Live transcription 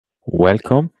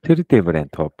Welcome to the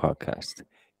Dividend Talk podcast,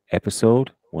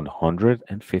 episode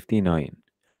 159.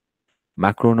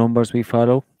 Macro numbers we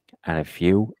follow and a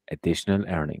few additional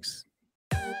earnings.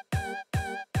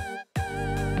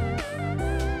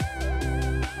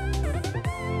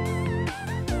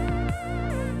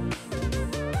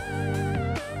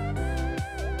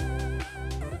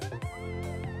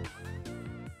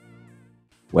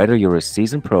 Whether you're a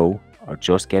seasoned pro or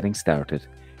just getting started,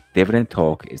 Dividend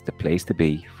Talk is the place to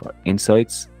be for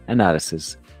insights,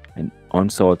 analysis, and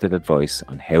unsalted advice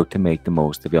on how to make the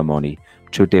most of your money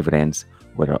through dividends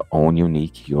with our own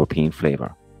unique European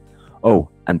flavour. Oh,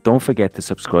 and don't forget to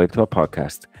subscribe to our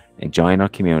podcast and join our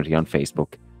community on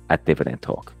Facebook at Dividend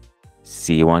Talk.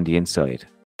 See you on the inside.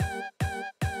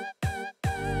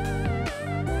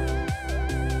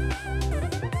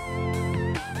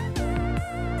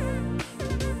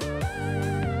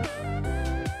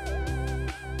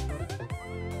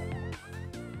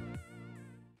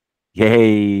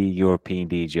 Yay, European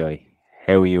DJ.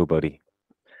 How are you, buddy?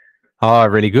 Oh,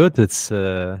 really good. It's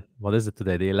what is it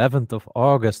today? The 11th of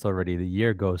August already. The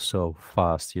year goes so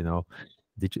fast, you know.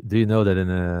 Do you know that in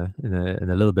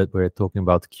a little bit we're talking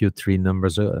about Q3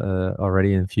 numbers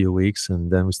already in a few weeks,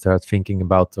 and then we start thinking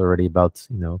about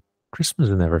Christmas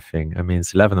and everything. I mean,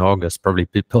 it's 11 August. Probably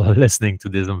people are listening to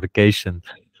this on vacation,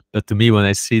 but to me, when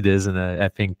I see this and I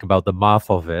think about the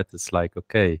math of it, it's like,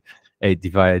 okay, 8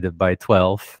 divided by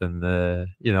 12, and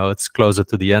it's closer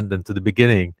to the end than to the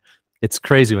beginning. It's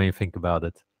crazy when you think about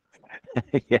it.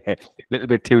 Yeah, a little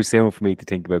bit too soon for me to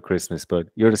think about Christmas, but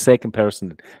you're the second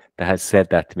person that has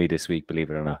said that to me this week, believe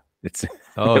it or not. It's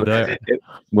it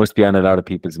must be on a lot of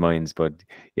people's minds, but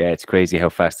yeah, it's crazy how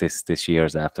fast this year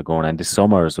is after going, and the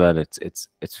summer as well. It's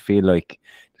feel like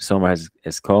the summer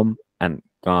has come and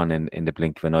gone in the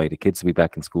blink of an eye. The kids will be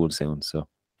back in school soon, so.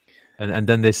 And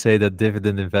then they say that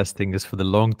dividend investing is for the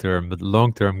long term, but the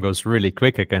long term goes really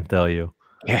quick, I can tell you.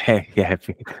 Yeah, it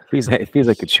feels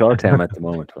like it's short term at the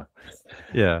moment. But.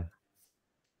 Yeah.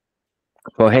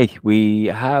 Well, hey, we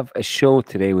have a show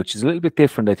today which is a little bit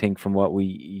different, I think, from what we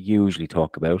usually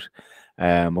talk about.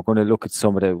 We're going to look at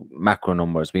some of the macro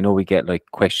numbers. We know we get like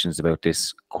questions about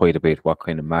this quite a bit. What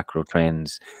kind of macro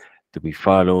trends do we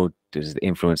follow? Does it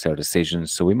influence our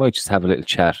decisions? So we might just have a little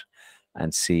chat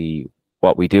and see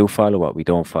what we do follow, what we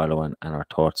don't follow, and our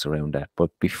thoughts around that.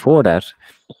 But before that,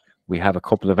 we have a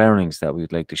couple of earnings that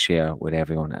we'd like to share with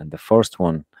everyone. And the first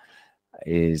one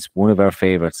is one of our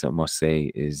favorites, I must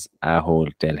say, is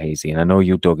Ahold Delhaize. And I know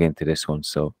you dug into this one,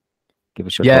 so give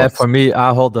us your thoughts. For me,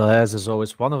 Ahold Delhaize is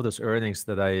always one of those earnings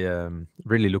that I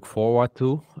really look forward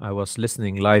to. I was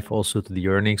listening live also to the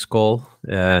earnings call,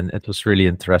 and it was really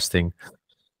interesting.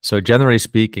 So generally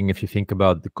speaking, if you think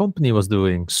about it, the company was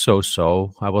doing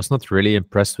so-so. I was not really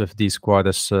impressed with these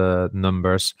quarters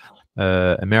numbers.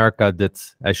 America did,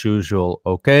 as usual,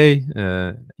 okay.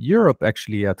 Europe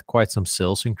actually had quite some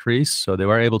sales increase, so they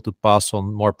were able to pass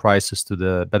on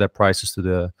better prices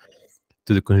to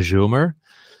the consumer.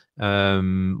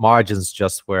 Margins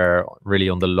just were really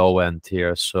on the low end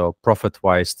here, so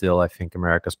profit-wise, still I think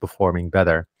America's performing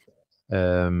better.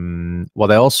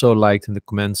 What I also liked in the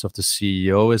comments of the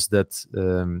CEO is that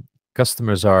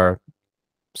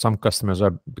some customers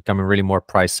are becoming really more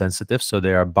price sensitive, so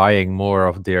they are buying more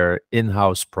of their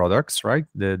in-house products, right?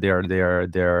 Do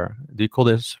you call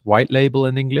this white label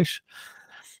in English?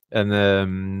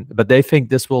 And but they think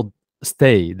this will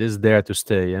stay. This is there to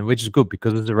stay, and which is good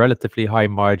because it's a relatively high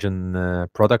margin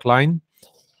product line,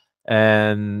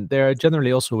 and they're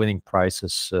generally also winning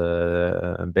prizes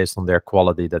based on their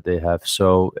quality that they have.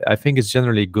 So I think it's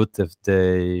generally good if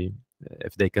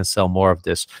they can sell more of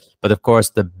this. But of course,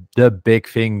 the big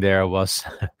thing there was,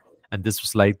 and this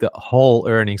was like the whole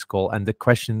earnings call, and the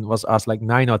question was asked like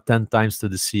 9 or 10 times to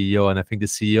the CEO, and I think the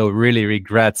CEO really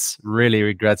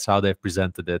regrets how they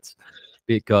presented it,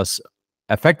 because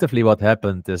effectively what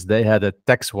happened is they had a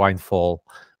tax windfall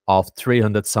of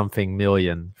 300 something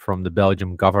million from the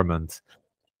Belgian government,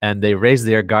 and they raised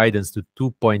their guidance to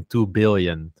 2.2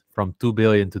 billion, from 2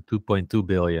 billion to 2.2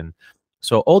 billion.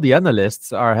 So all the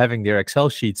analysts are having their Excel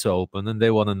sheets open, and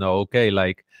they want to know, okay,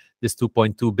 like this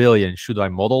 2.2 billion, should I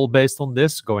model based on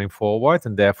this going forward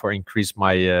and therefore increase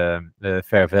my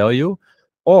fair value?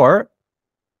 Or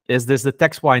is this the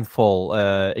tax windfall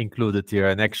included here?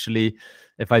 And actually,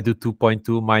 if I do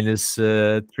 2.2 minus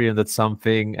 300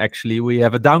 something, actually we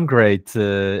have a downgrade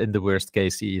in the worst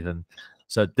case even.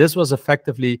 So this was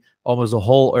effectively almost a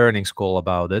whole earnings call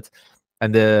about it.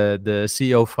 And the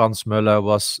CEO, Frans Muller,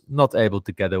 was not able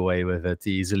to get away with it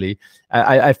easily.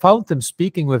 I found him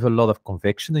speaking with a lot of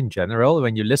conviction in general.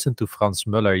 When you listen to Frans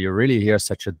Muller, you really hear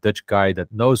such a Dutch guy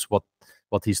that knows what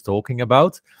he's talking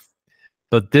about.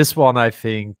 But this one, I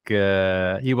think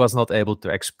he was not able to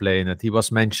explain it. He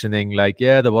was mentioning like,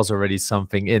 yeah, there was already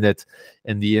something in it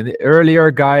in the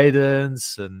earlier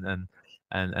guidance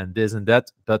and this and that,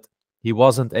 but he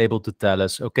wasn't able to tell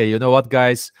us, okay, you know what,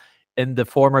 guys, in the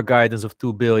former guidance of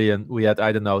 2 billion, we had,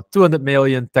 I don't know, 200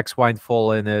 million tax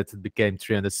windfall in it. It became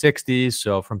 360.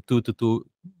 So from 2 to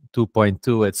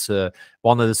 2.2, it's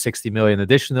 160 million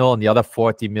additional, and the other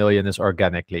 40 million is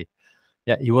organically.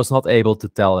 Yeah, he was not able to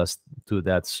tell us to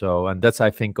that. So, and that's,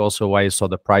 I think, also why you saw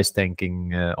the price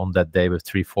tanking on that day with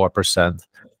 3-4%.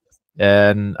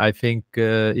 And I think,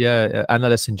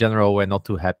 analysts in general were not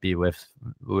too happy with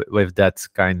that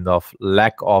kind of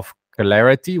lack of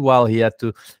clarity, while he had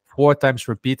to 4 times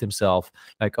repeat himself,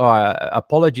 like, oh,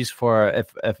 apologies for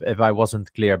if I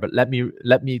wasn't clear, but let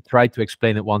me try to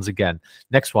explain it once again.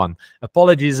 Next one,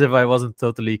 apologies if I wasn't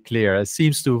totally clear. It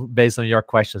seems to, based on your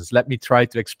questions, let me try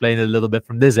to explain it a little bit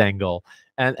from this angle.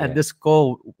 And this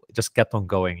call just kept on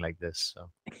going like this. So.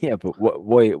 Yeah, but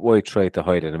why try to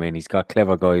hide it? I mean, he's got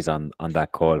clever guys on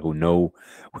that call who know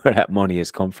where that money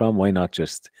has come from. Why not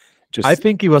just I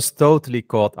think he was totally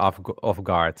caught off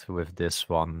guard with this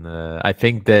one. I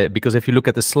think that because if you look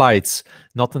at the slides,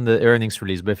 not in the earnings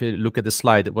release, but if you look at the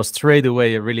slide, it was straight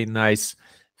away a really nice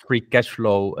free cash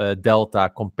flow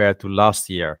delta compared to last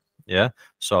year. Yeah,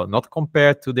 so not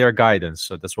compared to their guidance.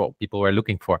 So that's what people were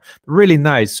looking for. Really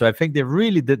nice. So I think they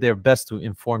really did their best to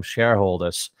inform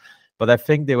shareholders. But I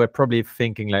think they were probably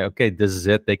thinking like, okay, this is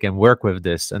it. They can work with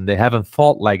this, and they haven't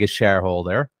thought like a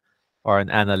shareholder or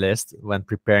an analyst when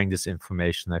preparing this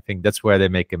information. I think that's where they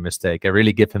make a mistake. I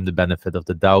really give him the benefit of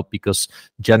the doubt because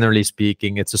generally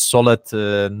speaking, it's a solid,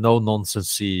 no-nonsense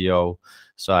CEO.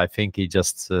 So I think he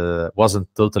just wasn't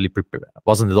at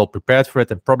all prepared for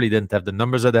it, and probably didn't have the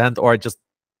numbers at hand, or just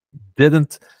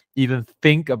didn't even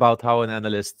think about how an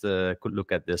analyst could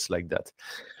look at this like that.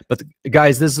 But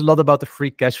guys, there's a lot about the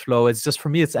free cash flow. It's just, for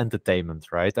me, it's entertainment,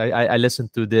 right? I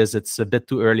listened to this. It's a bit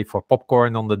too early for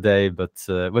popcorn on the day, but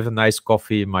with a nice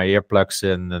coffee, my earplugs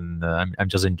in, and I'm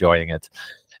just enjoying it.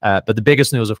 But the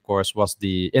biggest news, of course, was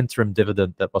the interim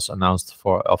dividend that was announced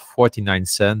of 49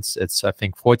 cents. It's, I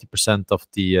think, 40% of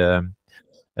the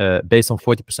based on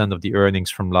 40% of the earnings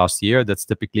from last year. That's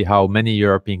typically how many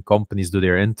European companies do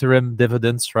their interim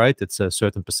dividends, right? It's a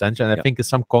certain percentage. And I think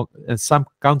in some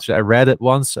countries, I read it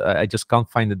once, I just can't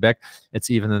find it back. It's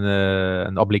even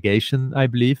an obligation, I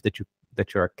believe, that you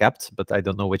are capped, but I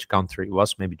don't know which country it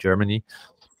was, maybe Germany.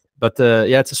 But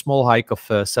it's a small hike of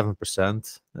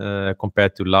 7%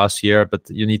 compared to last year. But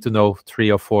you need to know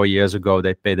 3 or 4 years ago,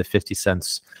 they paid a 50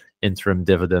 cents interim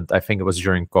dividend. I think it was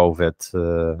during COVID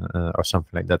or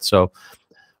something like that. So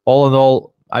all in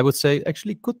all, I would say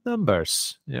actually good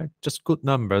numbers. Yeah, just good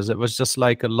numbers. It was just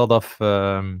like a lot of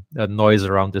noise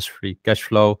around this free cash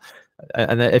flow.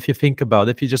 And if you think about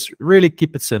it, if you just really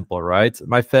keep it simple, right?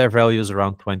 My fair value is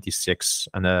around 26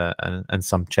 and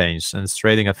some change, and it's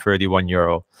trading at 31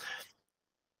 euro.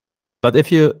 But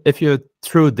if you're a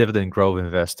true dividend growth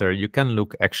investor, you can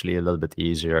look actually a little bit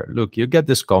easier. Look, you get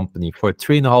this company for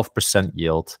 3.5%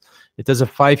 yield. It has a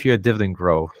 5-year dividend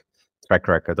growth track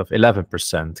record of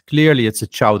 11%. Clearly, it's a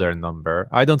chowder number.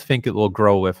 I don't think it will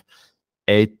grow with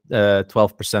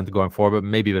 12% going forward, but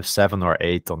maybe with 7 or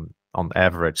 8 on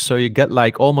average. So you get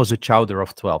like almost a chowder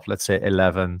of 12, let's say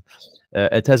 11.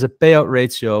 It has a payout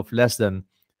ratio of less than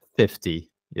 50.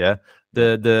 Yeah,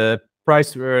 the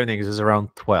price to earnings is around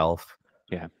 12.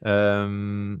 Yeah.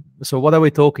 So what are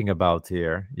we talking about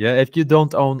here? Yeah, if you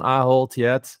don't own Ahold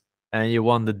yet and you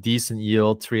want a decent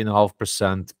yield,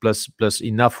 3.5% plus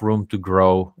enough room to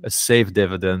grow, a safe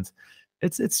dividend,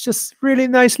 it's just really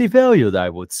nicely valued, I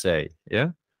would say. Yeah.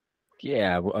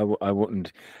 Yeah,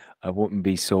 I wouldn't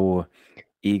be so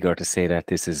eager to say that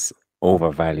this is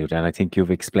overvalued, and I think you've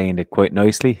explained it quite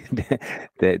nicely,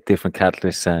 the different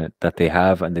catalysts that they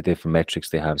have and the different metrics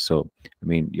they have. So I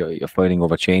mean, you're fighting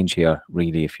over change here,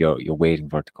 really, if you're waiting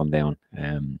for it to come down.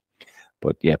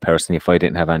 But yeah, personally, if I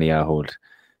didn't have any Ahold,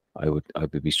 I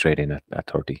would be straight in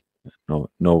at 30. No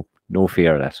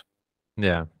fear of that.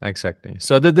 Yeah, exactly.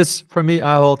 So this for me,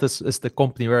 Ahold is the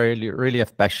company where I really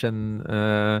have passion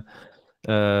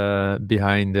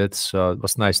behind it. So it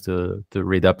was nice to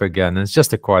read up again. And it's just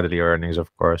the quarterly earnings,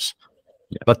 of course.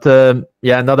 Yeah. But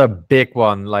another big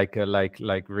one, I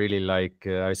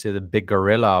say the big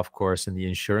gorilla, of course, in the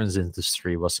insurance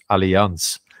industry was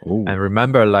Allianz. Ooh. And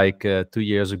remember, 2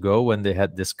 years ago when they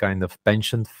had this kind of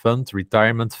pension fund,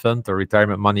 retirement fund, or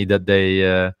retirement money that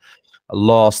they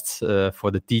lost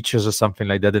for the teachers or something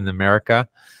like that in America.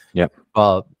 Yeah.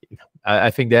 Well,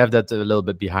 I think they have that a little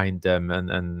bit behind them.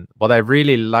 And what I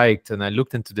really liked, and I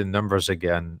looked into the numbers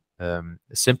again,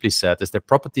 simply said, is their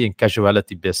property and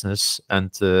casualty business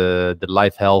and the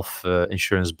life health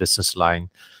insurance business line.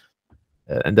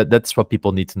 And that's what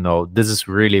people need to know. This is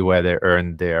really where they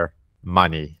earn their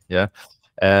money. Yeah.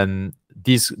 And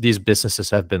these businesses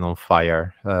have been on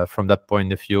fire from that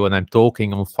point of view. And I'm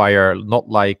talking on fire, not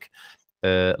like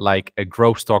a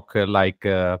growth stock like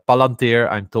Palantir.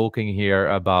 I'm talking here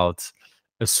about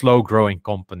a slow growing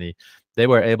company. They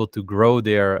were able to grow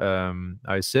their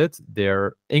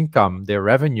their income, their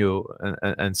revenue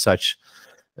and such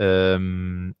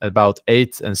about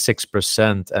 8 and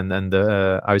 6%, and then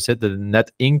the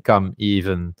net income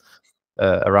even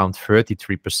around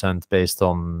 33% based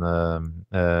on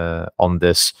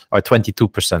this, or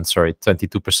 22%. Sorry,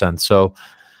 22%. So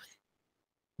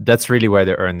that's really where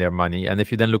they earn their money. And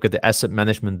if you then look at the asset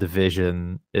management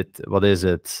division, what is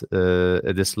it?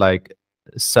 It is like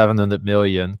 700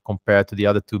 million compared to the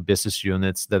other two business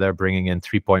units that are bringing in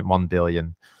 3.1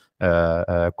 billion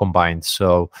combined.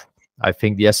 So I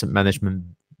think the asset management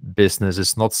business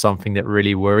is not something that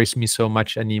really worries me so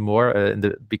much anymore,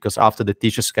 because after the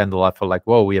teacher scandal, I felt like,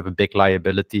 whoa, we have a big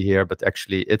liability here, but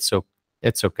actually it's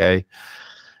okay.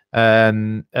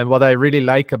 And what I really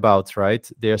like about, right,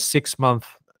 their 6-month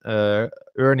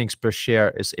earnings per share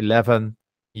is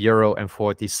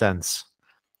 €11.40.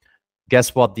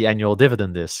 Guess what the annual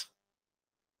dividend is?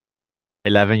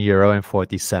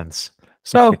 €11.40.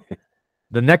 So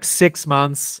the next 6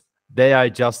 months, they are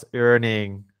just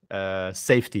earning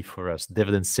safety for us,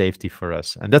 dividend safety for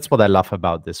us. And that's what I love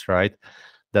about this, right?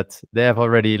 That they have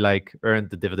already like earned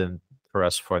the dividend for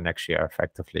us for next year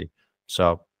effectively.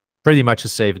 So pretty much a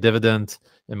safe dividend,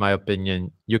 in my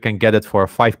opinion. You can get it for a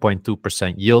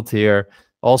 5.2% yield here.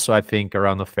 Also, I think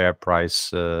around a fair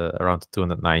price, around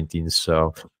 219.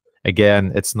 So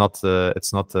again, it's not a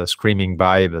screaming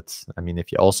buy, but I mean,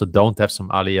 if you also don't have some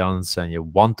Allianz and you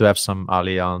want to have some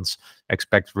Allianz,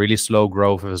 expect really slow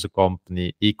growth as a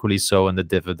company, equally so in the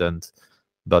dividend.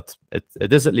 But it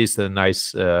is at least a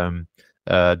nice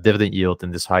dividend yield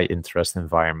in this high interest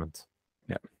environment.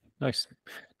 Yeah, nice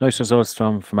results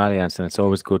from Allianz, and it's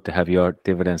always good to have your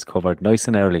dividends covered nice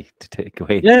and early to take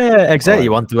away. Yeah, exactly.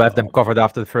 You want to have them covered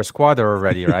after the first quarter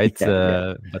already, right?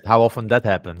 Yeah. But how often that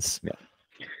happens? Yeah.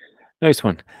 Nice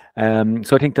one.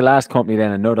 So I think the last company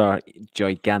then, another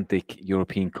gigantic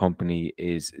European company,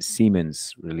 is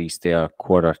Siemens, released their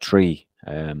Q3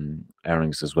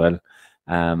 earnings as well.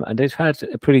 And they've had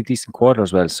a pretty decent quarter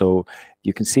as well. So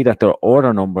you can see that their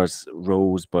order numbers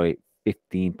rose by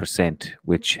 15%,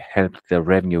 which helped their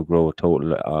revenue grow a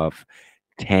total of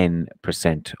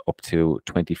 10% up to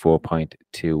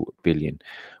 24.2 billion,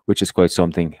 which is quite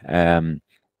something.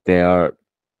 They are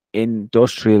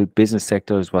industrial business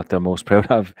sector is what they're most proud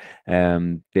of.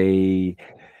 They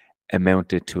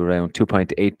amounted to around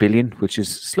 2.8 billion, which is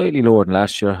slightly lower than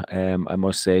last year, I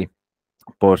must say.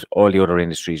 But all the other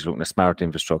industries, looking at smart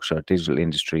infrastructure, digital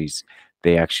industries,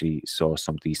 they actually saw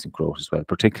some decent growth as well,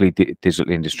 particularly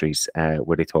digital industries,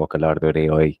 where they talk a lot about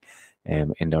AI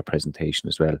in their presentation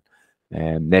as well.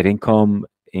 Net income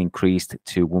increased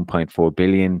to 1.4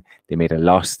 billion. They made a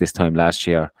loss this time last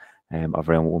year of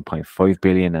around 1.5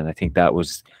 billion, and I think that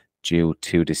was due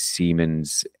to the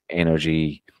Siemens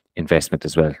energy investment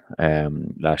as well,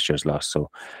 last year's loss.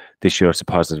 So this year it's a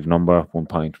positive number,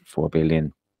 1.4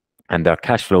 billion, and their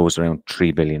cash flow is around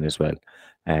 3 billion as well,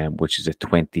 which is a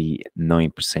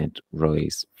 29%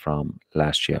 rise from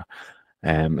last year.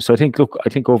 So I think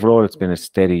overall it's been a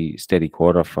steady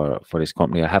quarter for this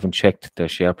company. I haven't checked their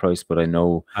share price, but I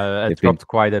know it dropped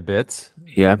quite a bit.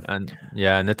 Yeah, and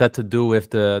it had to do with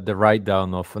the write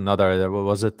down of another. What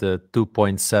was it? The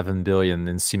 2.7 billion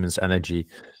in Siemens Energy.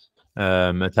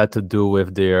 It had to do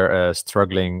with their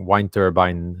struggling wind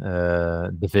turbine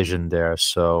division there.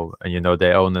 So, and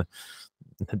they own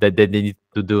they need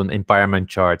to do an impairment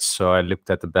charge. So I looked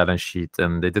at the balance sheet,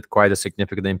 and they did quite a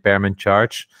significant impairment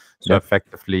charge. So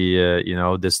effectively,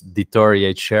 this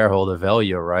deteriorates shareholder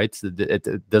value, right?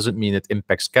 It doesn't mean it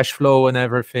impacts cash flow and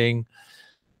everything.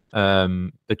 But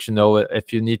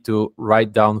if you need to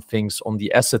write down things on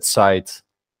the asset side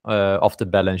of the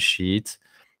balance sheet,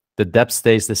 the debt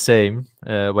stays the same,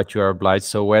 what you are obliged.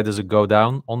 So where does it go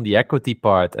down? On the equity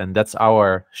part, and that's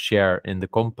our share in the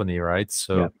company, right?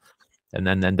 So, and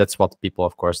then that's what people,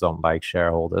 of course, don't like,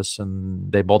 shareholders,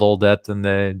 and they bought all that, and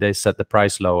they set the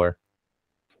price lower.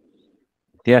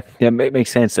 Yeah, it makes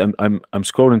sense. I'm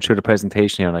scrolling through the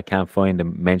presentation here, and I can't find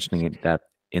them mentioning that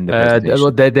in the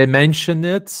presentation. They mentioned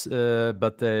it,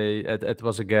 but it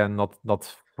was again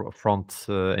not front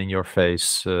in your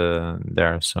face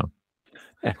there. So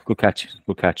yeah, good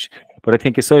catch. But I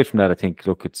think aside from that, I think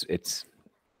look, it's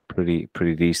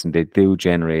pretty decent. They do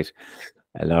generate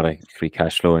a lot of free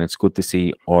cash flow, and it's good to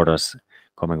see orders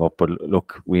coming up. But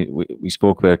look, we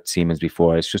spoke about Siemens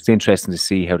before. It's just interesting to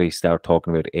see how they start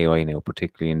talking about AI now,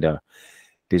 particularly in their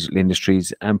digital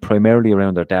industries and primarily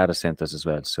around their data centers as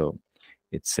well. So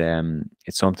it's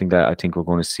something that I think we're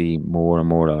going to see more and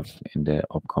more of in the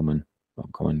upcoming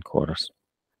quarters.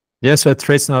 Yeah, so it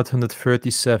trades now at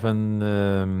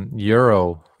 137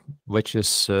 euro, which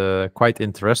is quite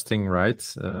interesting, right?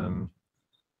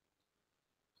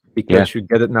 Because you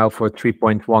get it now for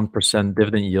 3.1%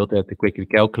 dividend yield. I had to quickly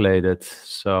calculate it.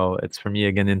 So it's for me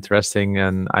again interesting,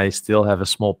 and I still have a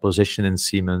small position in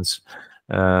Siemens.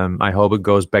 I hope it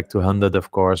goes back to 100,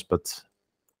 of course, but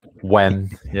when?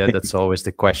 Yeah, that's always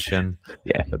the question.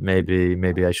 Yeah, but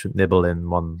maybe I should nibble in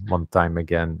one time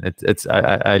again.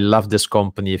 I love this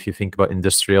company. If you think about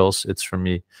industrials, it's for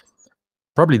me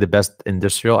probably the best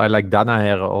industrial. I like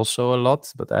Danaher also a lot,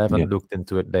 but I haven't looked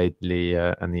into it lately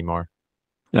anymore.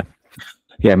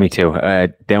 Yeah, me too.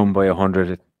 Down by 100,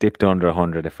 it dipped under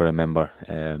 100 if I remember.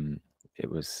 It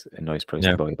was a nice price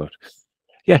to buy, but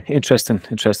yeah,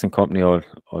 interesting company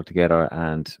altogether,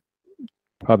 and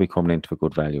probably coming into a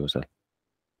good value as well.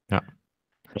 Yeah.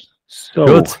 So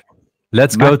good.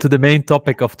 Let's go to the main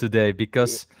topic of today,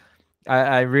 because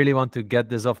I really want to get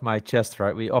this off my chest,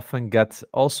 right? We often get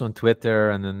also on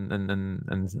Twitter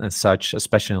and such,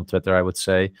 especially on Twitter, I would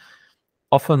say,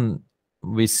 often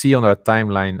we see on our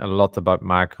timeline a lot about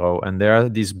macro, and there are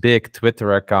these big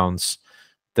Twitter accounts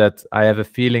that I have a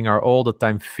feeling are all the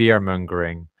time fear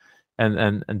mongering,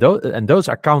 and those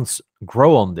accounts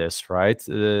grow on this, right?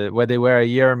 Where they were a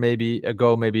year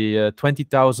ago, maybe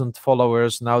 20,000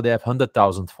 followers, now they have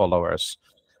 100,000 followers.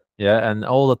 Yeah, and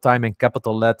all the time in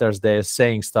capital letters they're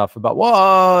saying stuff about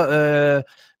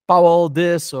Powell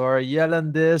this or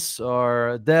Yellen this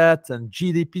or that, and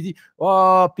GDP.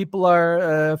 People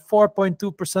are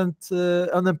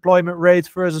 4.2% unemployment rate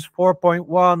versus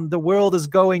 4.1. The world is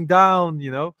going down,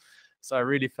 So I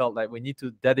really felt like we need to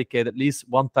dedicate at least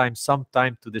some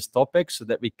time to this topic so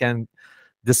that we can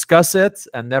discuss it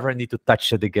and never need to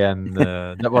touch it again.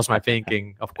 That was my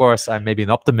thinking. Of course, I'm maybe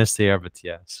an optimist here, but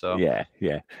yeah. So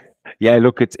yeah.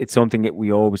 Look, it's something that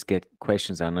we always get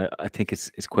questions on. I think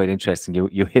it's quite interesting.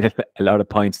 You hit a lot of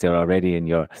points there already in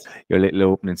your little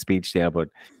opening speech there, but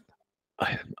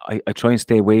I try and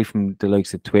stay away from the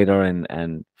likes of Twitter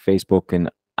and Facebook and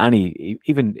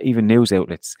even news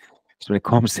outlets. So when it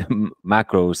comes to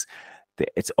macros,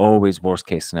 it's always worst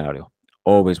case scenario,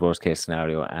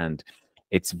 and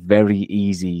it's very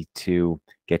easy to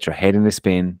get your head in a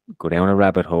spin, go down a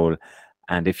rabbit hole.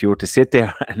 And if you were to sit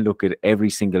there and look at every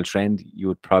single trend, you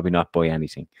would probably not buy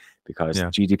anything, because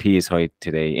GDP is high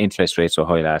today, interest rates were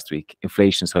high last week,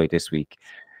 inflation's high this week.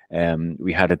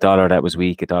 We had a dollar that was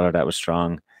weak, a dollar that was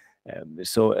strong.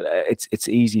 So it's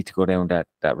easy to go down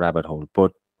that rabbit hole.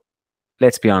 But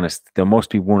let's be honest, there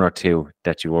must be one or two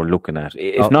that you are looking at.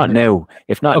 If not now.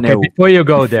 Before you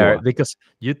go there, because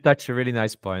you touched a really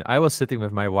nice point. I was sitting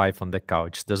with my wife on the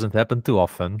couch. Doesn't happen too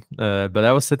often, but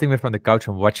I was sitting with her on the couch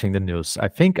and watching the news. I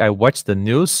think I watched the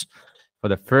news for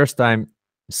the first time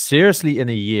seriously in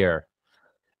a year.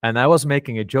 And I was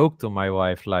making a joke to my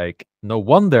wife, like, no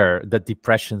wonder that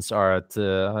depressions are at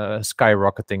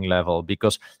skyrocketing level,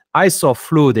 because I saw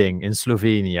flooding in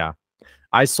Slovenia.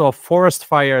 I saw forest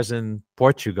fires in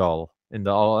Portugal,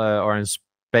 or in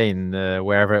Spain,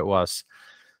 wherever it was.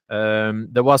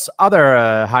 There was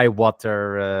other high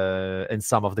water in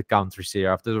some of the countries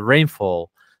here after the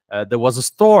rainfall. There was a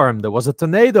storm. There was a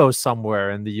tornado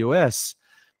somewhere in the US.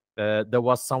 There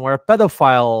was somewhere a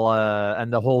pedophile,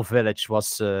 and the whole village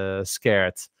was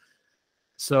scared.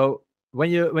 So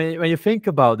when you think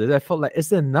about it, I felt like, is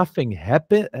there nothing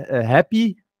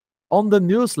happy on the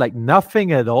news? Like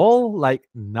nothing at all? Like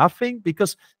nothing?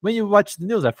 Because when you watch the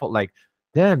news, I felt like,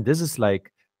 damn, this is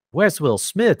like, where's Will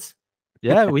Smith?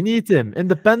 Yeah, we need him.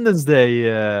 Independence Day,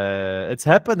 it's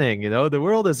happening. The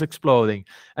world is exploding,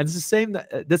 and it's the same.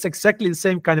 That's exactly the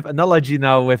same kind of analogy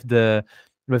now with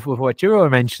what you were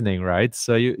mentioning, right?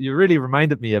 So you really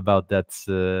reminded me about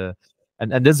that.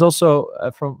 And there's also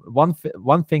from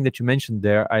one thing that you mentioned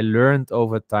there, I learned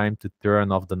over time to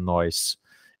turn off the noise.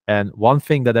 And one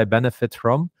thing that I benefit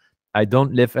from, I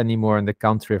don't live anymore in the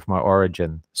country of my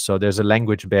origin. So there's a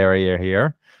language barrier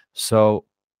here. So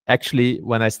actually,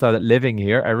 when I started living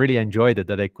here, I really enjoyed it,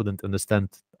 that I couldn't understand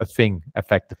a thing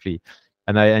effectively.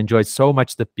 And I enjoyed so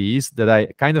much the peace that I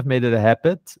kind of made it a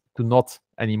habit to not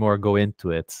anymore go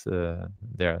into it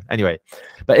there. Anyway,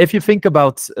 but if you think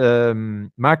about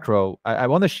macro, I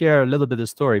want to share a little bit of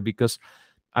story, because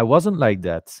I wasn't like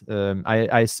that.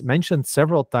 I mentioned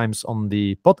several times on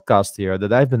the podcast here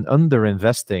that I've been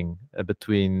underinvesting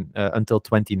between until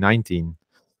 2019.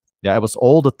 Yeah, I was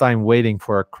all the time waiting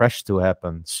for a crash to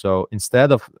happen. So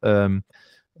instead of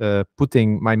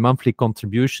putting my monthly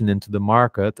contribution into the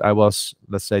market, I was,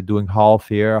 let's say, doing half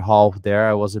here, half there.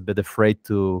 I was a bit afraid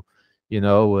to,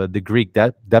 the Greek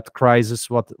debt crisis,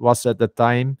 what was at the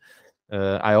time.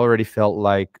 I already felt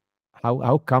like,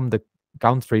 how come the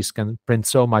countries can print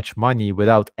so much money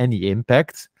without any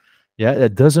impact? Yeah,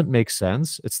 it doesn't make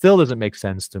sense. It still doesn't make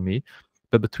sense to me.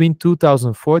 But between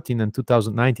 2014 and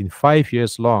 2019, 5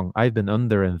 years long, I've been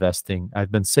underinvesting.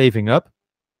 I've been saving up,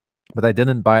 but I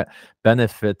didn't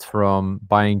benefit from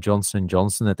buying Johnson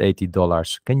Johnson at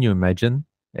 $80. Can you imagine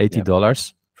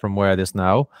 $80 from where it is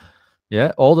now?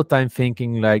 Yeah, all the time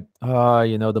thinking like,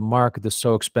 the market is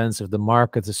so expensive. The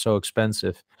market is so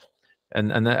expensive,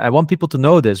 and I want people to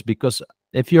know this, because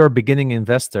if you're a beginning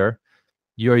investor,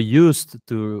 you're used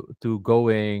to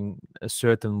going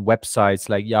certain websites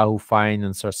like Yahoo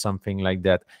Finance or something like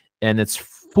that, and it's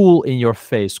full in your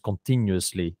face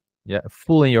continuously. Yeah,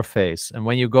 full in your face. And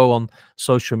when you go on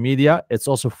social media, it's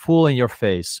also full in your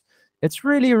face. It's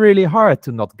really, really hard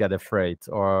to not get afraid,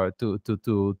 or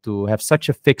to have such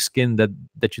a thick skin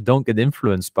that you don't get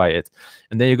influenced by it.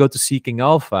 And then you go to Seeking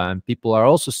Alpha, and people are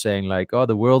also saying like, "Oh,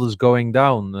 the world is going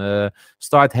down.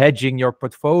 Start hedging your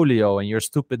portfolio, and you're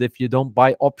stupid if you don't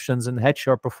buy options and hedge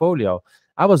your portfolio."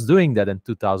 I was doing that in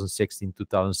 2016,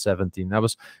 2017. I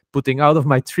was putting out of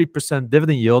my 3%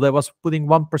 dividend yield, I was putting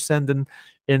 1%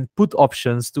 in put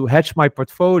options to hedge my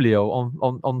portfolio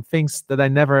on things that I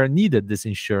never needed this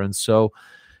insurance. So,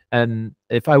 and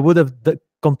if I would have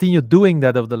continued doing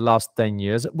that over the last 10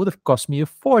 years, it would have cost me a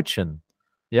fortune.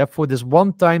 Yeah, for this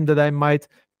one time that I might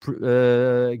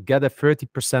get a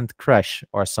 30% crash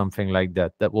or something like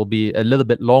that. That will be a little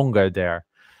bit longer there.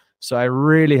 So I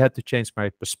really had to change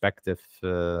my perspective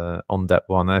on that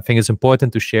one. I think it's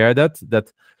important to share that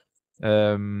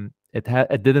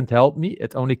it didn't help me.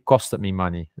 It only costed me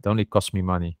money. It only cost me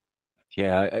money.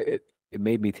 Yeah, it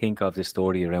made me think of the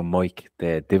story around Mike,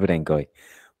 the dividend guy,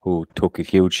 who took a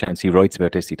huge chance. He writes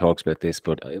about this, he talks about this,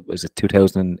 but it was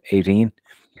 2018,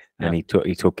 and he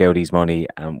took out his money,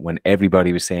 and when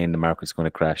everybody was saying the market's going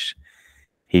to crash,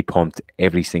 he pumped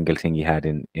every single thing he had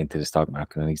into the stock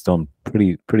market, and he's done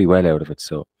pretty well out of it.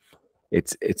 So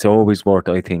it's always worth,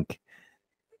 I think,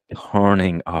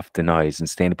 turning off the noise and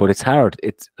staying. But it's hard.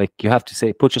 It's like you have to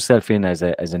say, put yourself in as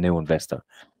a new investor.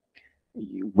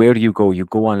 Where do you go? You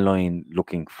go online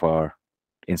looking for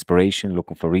inspiration,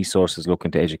 looking for resources,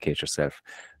 looking to educate yourself.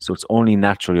 So it's only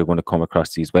natural you're going to come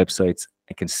across these websites.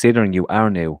 And considering you are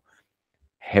new,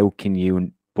 how can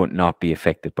you but not be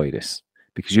affected by this?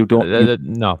 Because you don't.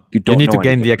 No, you don't need know to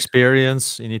gain anything. the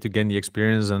experience. You need to gain the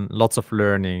experience and lots of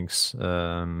learnings.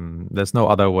 There's no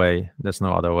other way. There's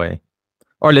no other way.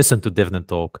 Or listen to Dividend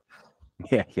Talk.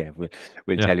 Yeah,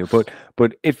 we'll tell you.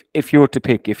 But if you were to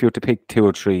pick, two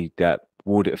or three that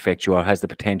would affect you or has the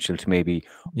potential to maybe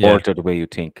alter the way you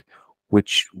think,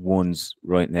 which ones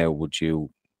right now would you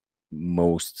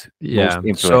most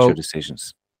influence your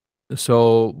decisions?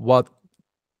 So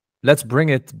let's bring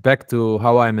it back to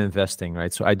how I'm investing,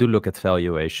 right? So I do look at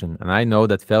valuation, and I know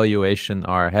that valuation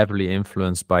are heavily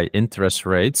influenced by interest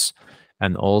rates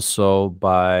and also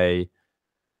by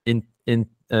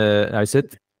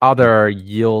other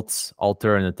yields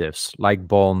alternatives like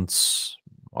bonds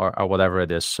or whatever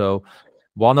it is. So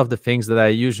one of the things that I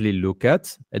usually look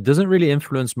at, it doesn't really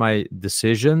influence my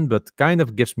decision, but kind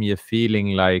of gives me a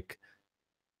feeling like,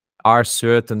 are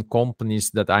certain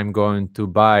companies that I'm going to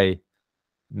buy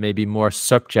maybe more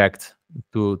subject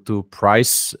to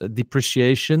price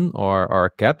depreciation or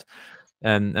cap,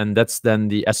 and that's then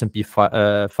the S&P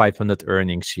 500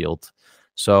 earnings yield.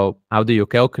 So how do you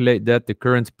calculate that? The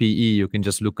current PE, you can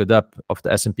just look it up, of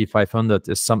the S&P 500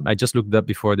 is I just looked up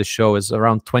before the show, is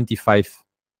around 25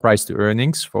 price to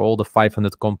earnings for all the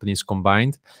 500 companies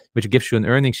combined, which gives you an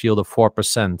earnings yield of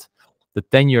 4%. The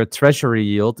 10-year treasury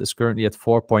yield is currently at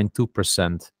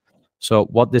 4.2%. So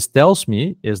what this tells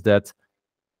me is that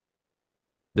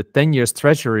the 10 years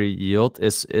treasury yield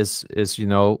is a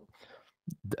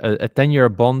 10-year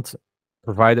bond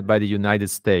provided by the United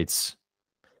States,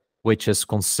 which is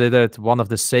considered one of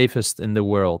the safest in the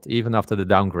world, even after the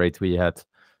downgrade we had.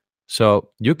 So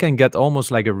you can get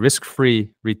almost like a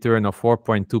risk-free return of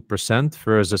 4.2%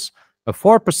 versus a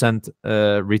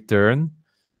 4% return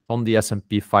on the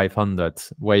S&P 500,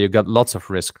 where you got lots of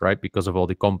risk, right, because of all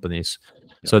the companies.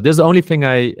 Yeah. So this is the only thing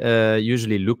I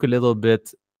usually look a little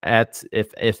bit at,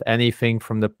 if anything,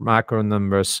 from the macro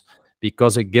numbers,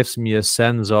 because it gives me a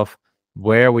sense of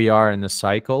where we are in the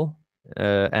cycle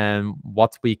and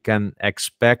what we can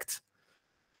expect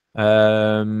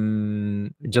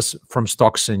just from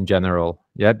stocks in general.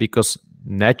 Yeah, because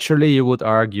naturally, you would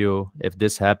argue if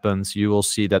this happens, you will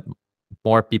see that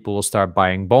more people will start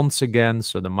buying bonds again.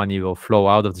 So the money will flow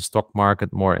out of the stock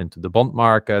market more into the bond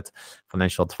market.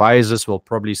 Financial advisors will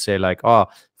probably say like, oh,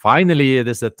 finally, it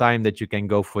is the time that you can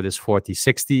go for this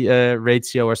 40-60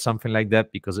 ratio or something like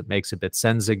that, because it makes a bit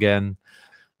sense again.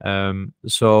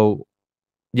 So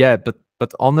yeah,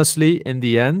 but honestly, in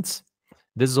the end,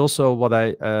 this is also what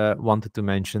I wanted to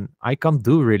mention. I can't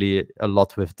do really a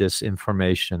lot with this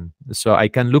information. So I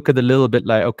can look at a little bit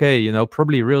like, okay, you know,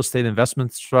 probably real estate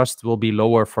investment trust will be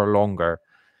lower for longer.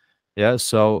 Yeah.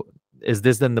 So is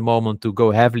this then the moment to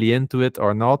go heavily into it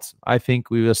or not? I think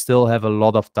we will still have a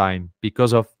lot of time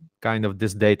because of kind of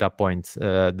this data point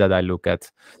that I look at.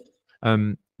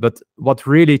 But what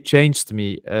really changed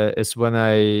me is when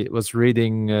I was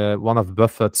reading one of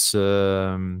Buffett's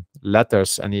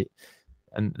letters, and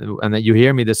you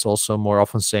hear me this also more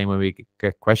often saying when we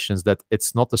get questions that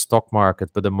it's not the stock market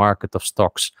but the market of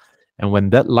stocks. And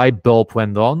when that light bulb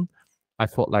went on, I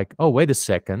thought like, oh, wait a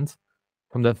second.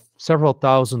 From the several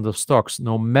thousand of stocks,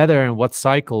 no matter in what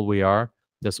cycle we are,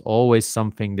 there's always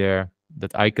something there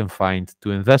that I can find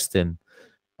to invest in.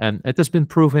 And it has been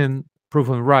proven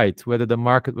right, whether the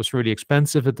market was really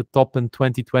expensive at the top in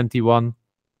 2021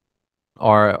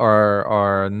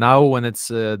 or now when it's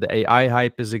the AI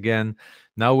hype is again.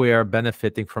 Now we are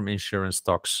benefiting from insurance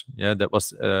stocks. Yeah, that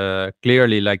was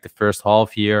clearly like the first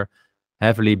half year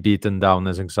heavily beaten down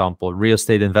as example. Real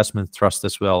estate investment trust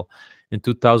as well. In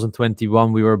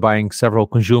 2021, we were buying several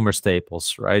consumer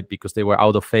staples, right? Because they were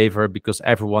out of favor because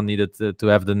everyone needed to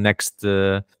have the next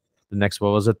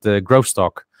what was it? The growth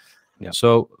stock. Yeah.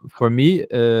 So for me,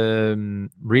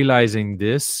 realizing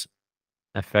this,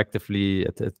 effectively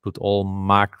it put all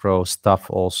macro stuff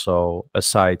also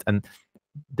aside, and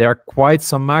there are quite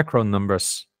some macro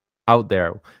numbers out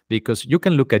there because you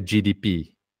can look at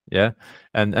GDP. Yeah,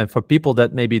 and for people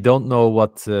that maybe don't know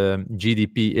what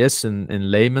GDP is in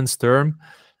layman's term,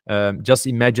 just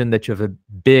imagine that you have a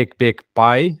big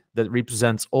pie that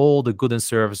represents all the goods and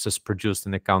services produced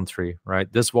in the country,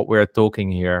 right? This is what we're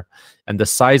talking here, and the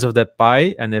size of that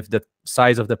pie, and if the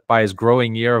size of the pie is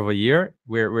growing year over year,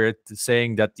 we're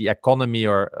saying that the economy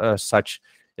or such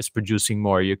is producing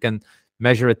more. You can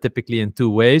measure it typically in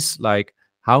two ways, like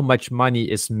how much money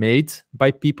is made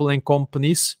by people and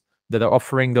companies that are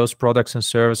offering those products and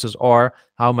services, or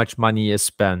how much money is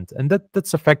spent. And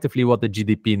that's effectively what the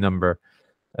GDP number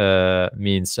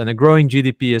means. And a growing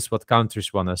GDP is what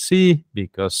countries want to see,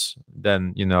 because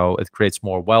then, you know, it creates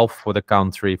more wealth for the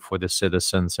country, for the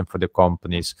citizens, and for the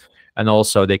companies. And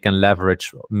also they can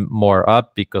leverage more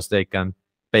up because they can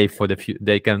pay for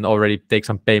they can already take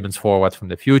some payments forward from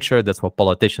the future. That's what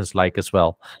politicians like as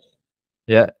well.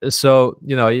 Yeah, so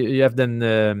you know you have then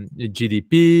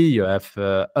GDP, you have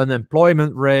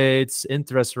unemployment rates,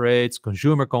 interest rates,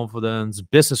 consumer confidence,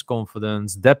 business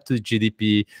confidence, debt to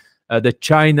GDP, the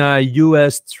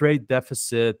China-US trade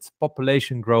deficit,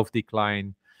 population growth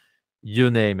decline, you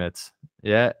name it.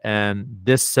 Yeah, and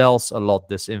this sells a lot,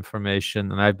 this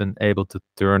information, and I've been able to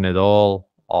turn it all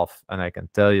off, and I can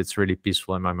tell you it's really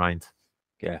peaceful in my mind.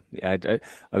 Yeah, I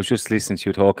was just listening to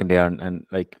you talking there, and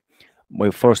like my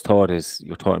first thought is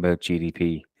you're talking about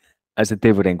GDP. As a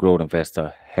dividend growth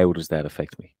investor, how does that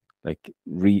affect me? Like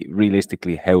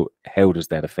realistically, how does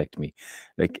that affect me?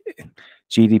 Like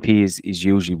GDP is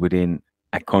usually within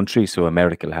a country, so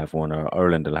America will have one, or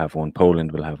Ireland will have one,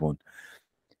 Poland will have one.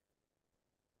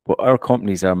 But our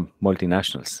companies are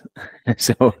multinationals,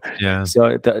 so Yeah.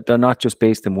 so they're not just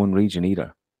based in one region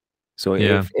either. So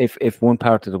Yeah. if one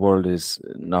part of the world is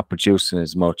not producing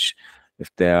as much, if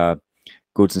their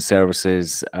goods and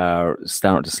services are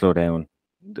starting to slow down,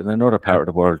 then another part of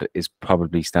the world is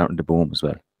probably starting to boom as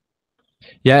well.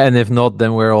 Yeah, and if not,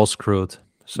 then we're all screwed.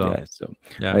 So yeah, so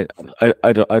yeah,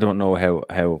 I don't know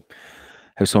how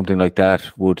something like that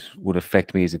would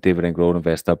affect me as a dividend growth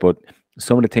investor, but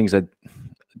some of the things that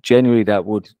genuinely that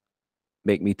would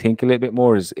make me think a little bit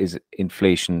more is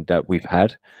inflation that we've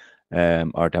had,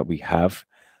 or that we have.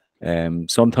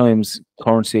 Sometimes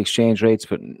currency exchange rates,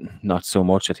 but not so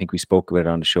much. I think we spoke about it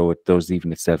on the show. It does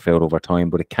even itself out over time,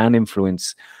 but it can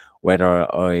influence whether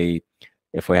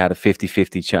if I had a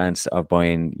 50-50 chance of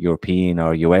buying European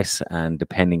or US, and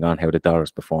depending on how the dollar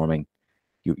is performing,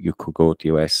 you could go to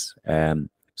US.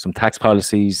 Some tax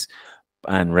policies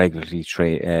and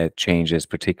regulatory changes,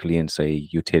 particularly in, say,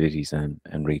 utilities and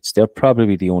REITs. They're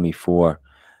probably the only four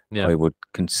I would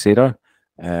consider.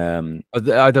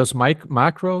 Are those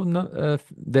macro?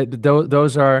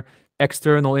 Those are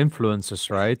external influences,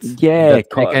 right? Yeah, that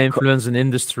can influence an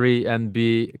industry and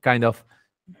be kind of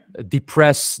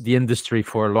depress the industry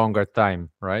for a longer time,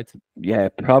 right? Yeah,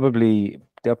 probably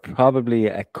they're probably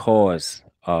a cause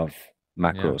of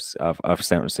Yeah, macros of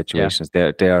certain yeah, situations.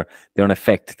 They're an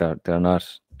effect. They're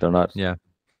not yeah,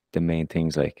 the main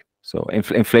things. Like so,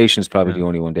 inflation is probably yeah, the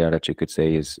only one there that you could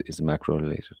say is macro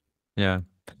related. yeah.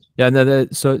 Yeah,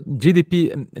 so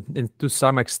GDP, to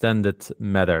some extent, it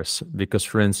matters because,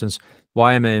 for instance,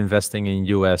 why am I investing in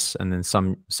US and in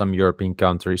some European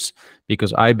countries?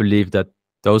 Because I believe that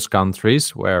those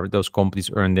countries where those companies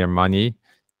earn their money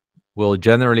will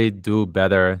generally do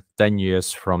better 10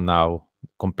 years from now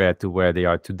compared to where they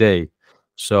are today.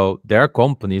 So there are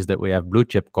companies that we have blue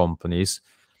chip companies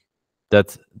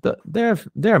that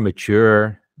they're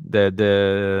mature.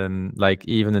 Like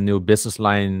even a new business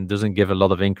line doesn't give a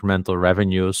lot of incremental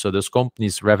revenue. So those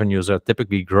companies' revenues are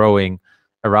typically growing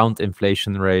around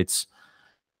inflation rates,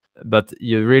 but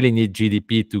you really need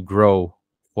GDP to grow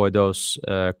for those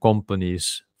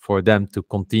companies for them to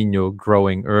continue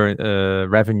growing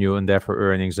revenue and therefore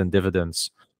earnings and dividends.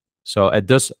 So it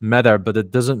does matter, but it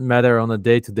doesn't matter on a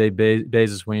day-to-day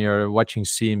basis when you're watching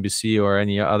CNBC or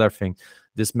any other thing.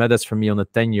 This matters for me on a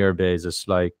 10-year basis.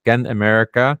 Like, can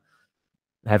America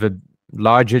have a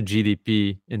larger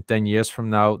GDP in 10 years from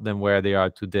now than where they are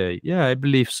today? Yeah, I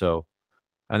believe so.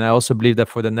 And I also believe that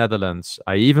for the Netherlands.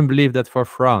 I even believe that for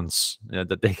France,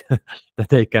 that they that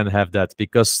they can have that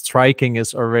because striking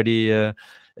is already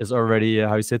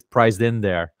how you said priced in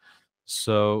there.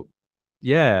 So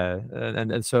yeah,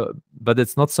 and so, but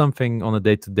it's not something on a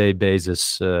day-to-day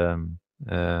basis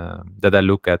that I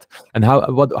look at. And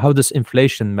how does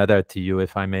inflation matter to you,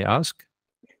 if I may ask?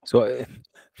 So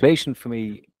inflation for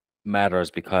me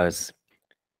matters because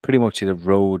pretty much it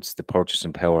erodes the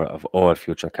purchasing power of all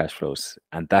future cash flows,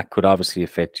 and that could obviously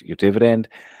affect your dividend,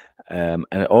 and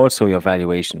also your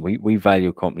valuation. We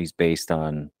value companies based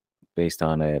on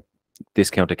a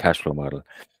discounted cash flow model,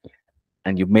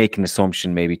 and you make an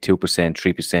assumption maybe 2%,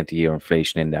 3% a year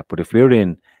inflation in that. But if we're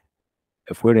in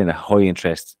a high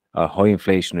interest, a high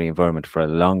inflationary environment for a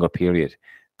longer period,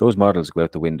 those models go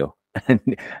out the window, and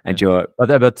Yeah. you're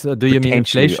But do you mean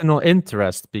potentially. inflation or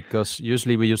interest? Because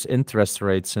usually we use interest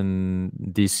rates in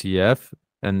DCF,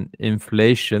 and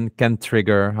inflation can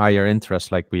trigger higher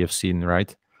interest, like we have seen,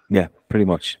 right? Yeah, pretty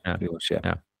much. Yeah. Pretty much,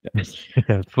 yeah.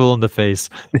 Yeah. Full on the face.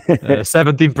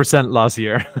 17% last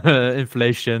year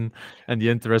inflation, and the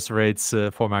interest rates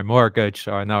for my mortgage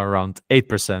are now around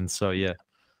 8%. So yeah.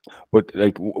 But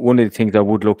like one of the things I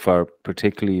would look for,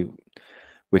 particularly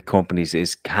with companies,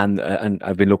 is and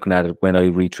I've been looking at it when I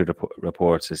read through the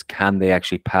reports, is can they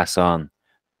actually pass on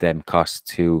them costs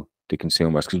to the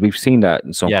consumers? Because we've seen that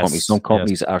in some companies. Yes. Some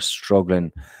companies Yes. are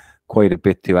struggling quite a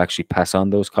bit to actually pass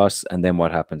on those costs, and then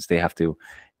what happens? They have to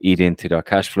eat into their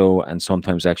cash flow, and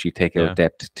sometimes actually take out Yeah.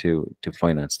 debt to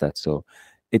finance that. So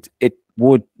it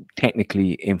would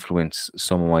technically influence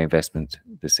some of my investment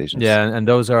decisions. Yeah, and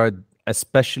those are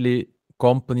especially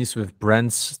companies with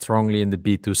brands strongly in the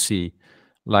B2C,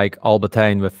 like Albert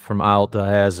Heijn from Ahold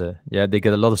Delhaize. Yeah, they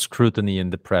get a lot of scrutiny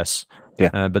in the press.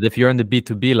 Yeah, But if you're in the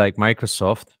B2B like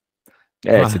Microsoft,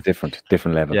 yeah, it's a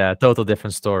different level. yeah, total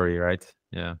different story, right?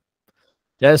 Yeah.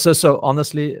 Yeah, so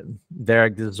honestly,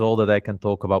 Derek, this is all that I can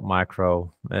talk about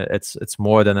macro. It's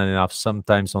more than enough.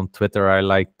 Sometimes on Twitter, I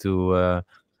like to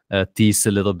tease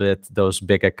a little bit those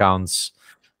big accounts,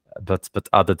 but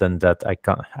other than that,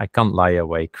 I can't lie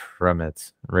awake from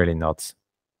it. Really not.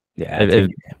 Yeah, I If,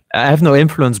 think. I have no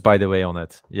influence, by the way, on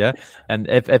it. Yeah, and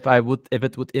if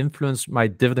it would influence my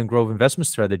dividend growth investment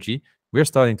strategy, we're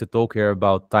starting to talk here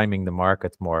about timing the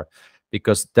market more,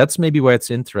 because that's maybe where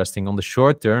it's interesting. On the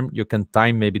short term, you can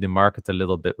time maybe the market a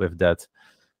little bit with that.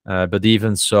 But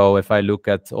even so, if I look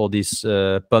at all these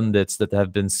pundits that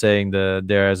have been saying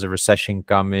there is a recession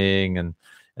coming and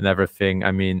everything,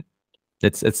 I mean,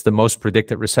 it's the most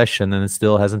predicted recession, and it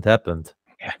still hasn't happened.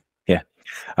 Yeah,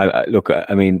 yeah. Look,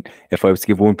 I mean, if I was to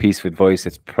give one piece of advice,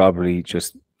 it's probably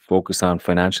just focus on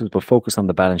financials, but focus on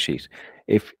the balance sheet.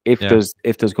 If Yeah,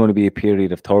 there's going to be a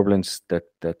period of turbulence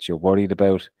that you're worried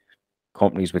about,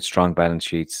 companies with strong balance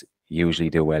sheets usually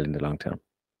do well in the long term.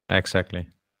 exactly,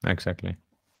 exactly.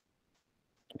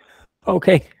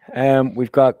 Okay,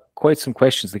 we've got quite some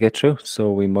questions to get through,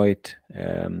 so we might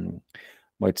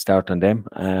start on them.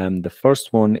 The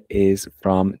first one is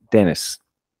from Dennis,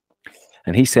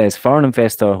 and he says, for an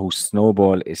investor whose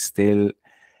snowball is still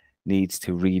needs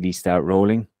to really start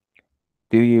rolling,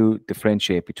 do you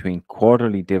differentiate between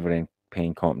quarterly dividend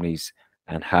paying companies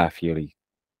and half yearly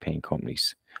paying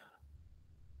companies?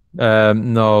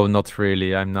 No, not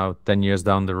really. I'm now 10 years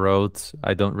down the road.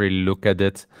 I don't really look at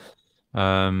it.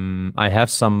 I have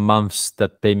some months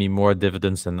that pay me more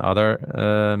dividends than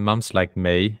other months, like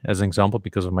May, as an example,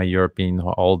 because of my European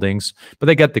holdings. But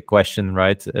I get the question,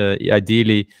 right?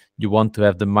 Ideally, you want to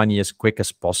have the money as quick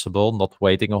as possible, not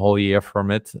waiting a whole year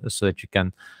from it, so that you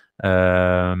can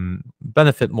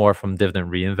benefit more from dividend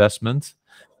reinvestment.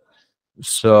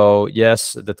 So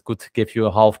yes, that could give you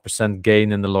a 0.5%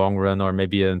 gain in the long run, or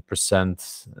maybe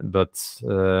 1%. But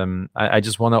I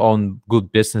just want to own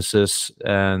good businesses,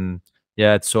 and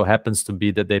yeah, it so happens to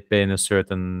be that they pay in a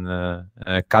certain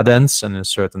cadence and a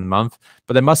certain month.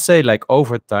 But I must say, like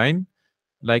over time,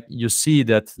 like you see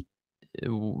that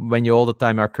when you all the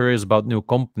time are curious about new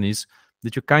companies,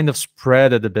 that you kind of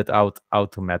spread it a bit out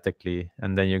automatically,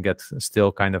 and then you get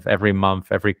still kind of every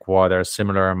month, every quarter,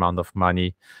 similar amount of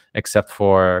money, except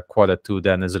for Q2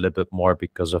 then is a little bit more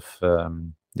because of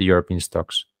the European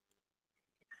stocks.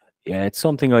 Yeah, it's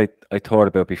something I thought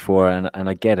about before, and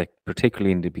I get it.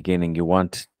 Particularly in the beginning,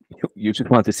 you just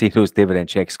want to see those dividend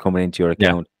checks coming into your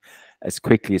account as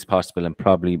quickly as possible, and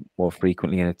probably more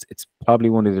frequently. And it's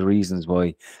probably one of the reasons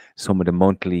why some of the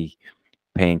monthly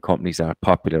paying companies are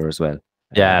popular as well.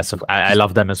 Yeah, so I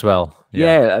love them as well.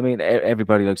 Yeah, I mean,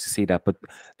 everybody likes to see that. But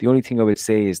the only thing I would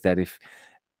say is that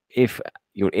if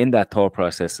you're in that thought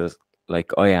process,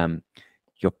 like I am,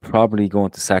 you're probably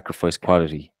going to sacrifice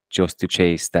quality just to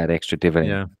chase that extra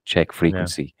dividend check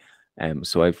frequency.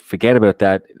 So I forget about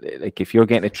that. Like if you're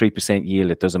getting a 3%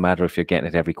 yield, it doesn't matter if you're getting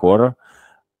it every quarter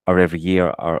or every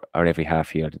year or every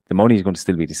half year. The money is going to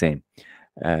still be the same.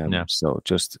 So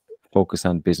just focus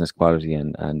on business quality,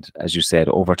 and as you said,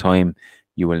 over time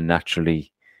you will naturally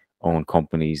own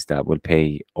companies that will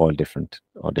pay all different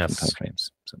time frames.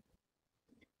 So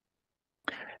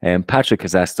Patrick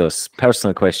has asked us,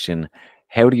 personal question: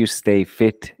 how do you stay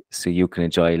fit so you can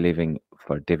enjoy living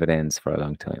for dividends for a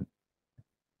long time?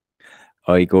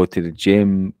 I go to the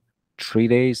gym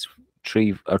 3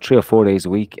 or 4 days a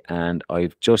week, and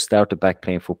I've just started back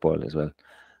playing football as well.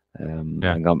 I'm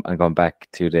going back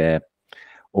to the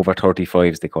over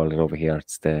 35s, they call it over here.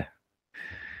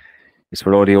 It's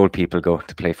where all the old people go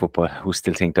to play football who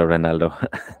still think they're Ronaldo.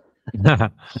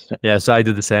 Yeah, so I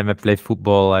do the same. I play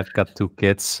football. I've got 2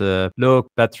 kids. Look,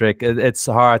 Patrick, it's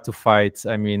hard to fight.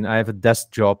 I mean, I have a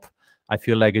desk job. I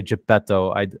feel like a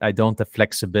Geppetto. I don't have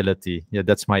flexibility. Yeah,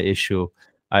 that's my issue.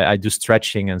 I do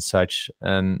stretching and such,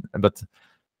 but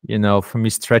you know, for me,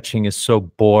 stretching is so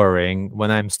boring.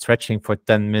 When I'm stretching for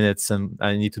 10 minutes and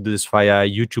I need to do this via a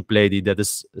YouTube lady that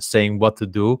is saying what to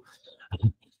do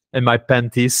in my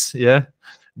panties,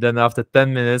 then after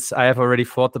 10 minutes, I have already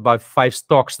thought about 5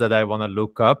 stocks that I want to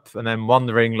look up. And I'm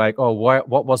wondering like, oh, what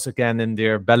was again in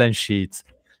their balance sheet?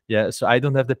 Yeah, so I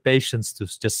don't have the patience to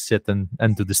just sit and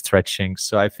do the stretching.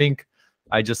 So I think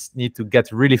I just need to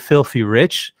get really filthy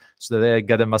rich so that I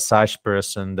get a massage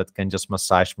person that can just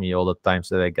massage me all the time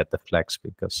so that I get the flex.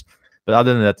 But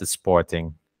other than that, it's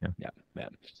sporting. Yeah.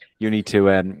 You need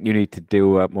to do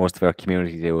what most of our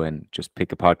community do and just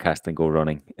pick a podcast and go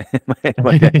running.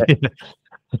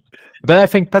 But I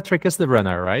think Patrick is the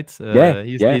runner, right?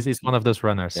 He's one of those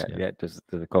runners. Yeah. There's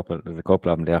a couple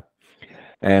of them there.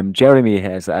 Jeremy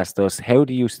has asked us, how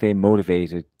do you stay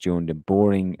motivated during the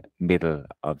boring middle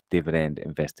of dividend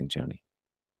investing journey?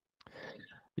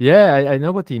 Yeah, I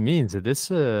know what he means. It is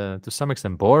to some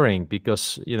extent boring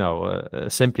because, you know,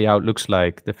 simply how it looks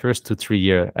like the first 2-3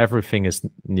 years, everything is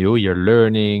new. You're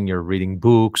learning, you're reading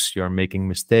books, you're making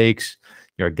mistakes,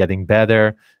 you're getting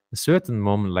better. A certain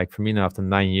moment, like for me now after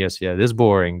 9 years, it is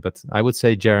boring. But I would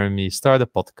say, Jeremy, start a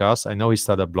podcast. I know he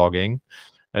started blogging.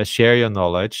 Share your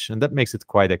knowledge, and that makes it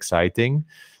quite exciting.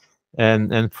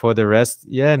 And for the rest,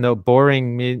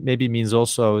 boring maybe means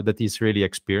also that he's really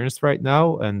experienced right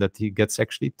now and that he gets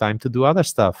actually time to do other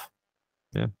stuff.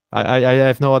 I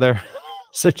have no other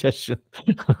suggestion.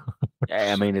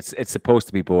 I mean, it's supposed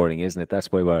to be boring, isn't it?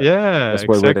 That's why we're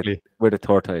exactly. we're the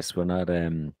tortoise. We're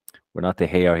not the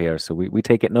hare here. So we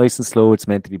take it nice and slow. It's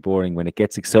meant to be boring. When it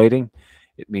gets exciting,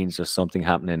 it means there's something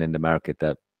happening in the market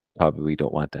that probably we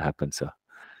don't want to happen. So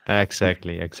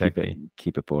exactly.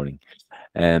 Keep it boring.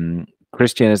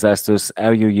 Christian has asked us,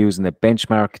 are you using a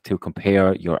benchmark to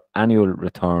compare your annual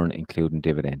return, including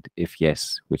dividend? If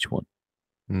yes, which one?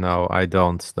 No, I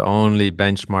don't. The only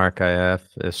benchmark I have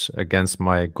is against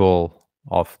my goal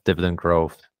of dividend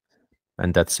growth,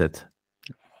 and that's it.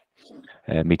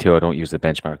 Me too. I don't use the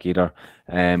benchmark either.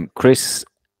 Chris,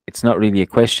 it's not really a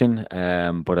question,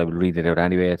 but I will read it out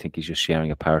anyway. I think he's just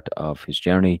sharing a part of his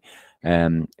journey.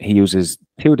 He uses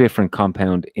two different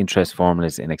compound interest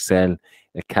formulas in Excel.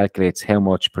 It calculates how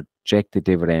much projected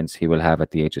dividends he will have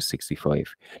at the age of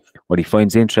 65. What he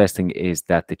finds interesting is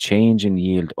that the change in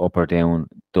yield up or down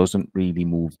doesn't really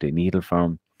move the needle for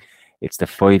him. It's the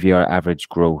 5-year average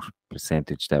growth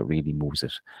percentage that really moves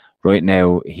it. Right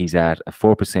now, he's at a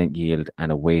 4% yield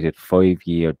and a weighted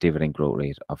 5-year dividend growth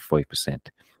rate of 5%.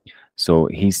 So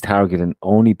he's targeting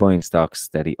only buying stocks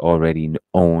that he already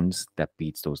owns that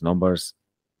beats those numbers.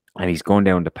 And he's going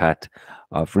down the path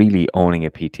of really owning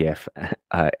a PTF,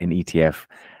 an ETF,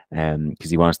 because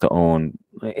he wants to own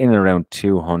in and around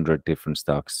 200 different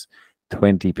stocks,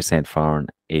 20% foreign,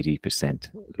 80%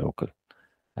 local.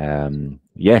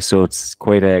 Yeah, so it's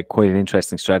quite an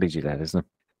interesting strategy, that, isn't it?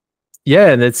 Yeah,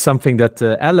 and it's something that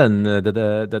Alan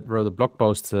that wrote a blog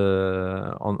post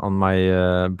on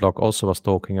my blog also was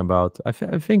talking about. I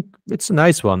think it's a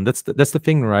nice one. That's the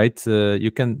thing, right?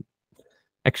 You can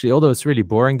actually, although it's really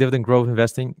boring dividend growth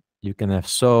investing, you can have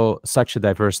such a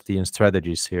diversity in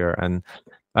strategies here, and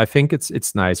I think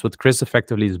it's nice. What Chris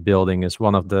effectively is building is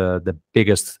one of the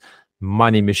biggest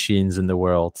money machines in the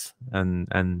world, and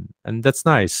that's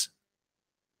nice.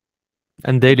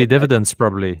 And daily dividends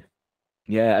probably.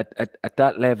 Yeah, at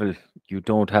that level, you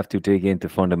don't have to dig into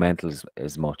fundamentals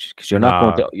as much, because you're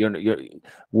not going to. You're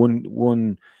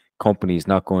one company is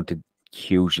not going to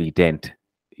hugely dent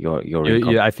your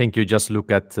income. I think you just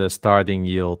look at starting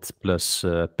yield plus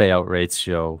payout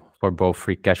ratio for both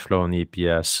free cash flow and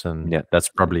EPS, and Yeah, that's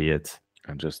probably it.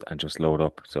 And just load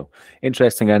up. So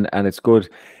interesting, and it's good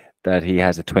that he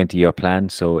has a 20-year plan,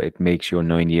 so it makes your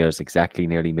 9 years exactly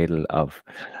nearly middle of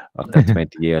that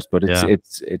 20 years. But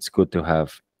it's good to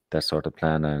have that sort of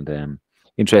plan. And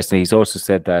interesting, he's also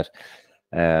said that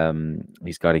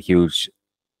he's got a huge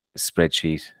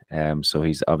spreadsheet. So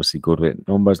he's obviously good with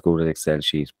numbers, good with Excel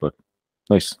sheet. But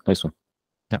nice one.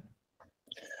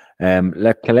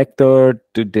 La Collector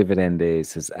de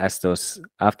Dividendes has asked us,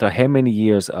 after how many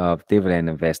years of dividend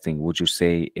investing would you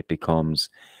say it becomes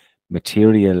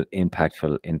material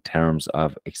impactful in terms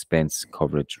of expense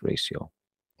coverage ratio?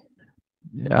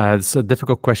 Yeah, it's a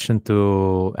difficult question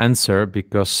to answer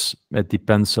because it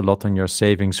depends a lot on your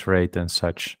savings rate and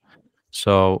such.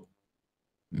 So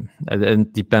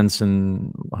it depends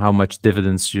on how much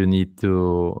dividends you need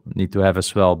to have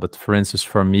as well. But for instance,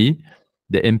 for me,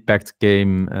 the impact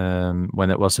came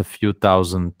when it was a few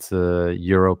thousand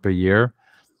euro per year.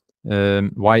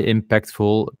 Why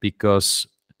impactful? Because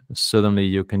suddenly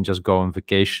you can just go on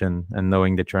vacation and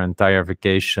knowing that your entire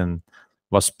vacation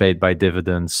was paid by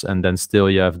dividends, and then still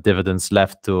you have dividends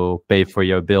left to pay for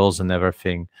your bills and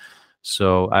everything.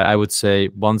 So I would say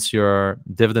once your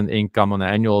dividend income on an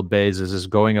annual basis is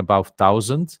going above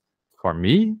 1,000, for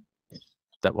me,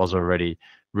 that was already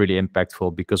really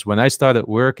impactful, because when I started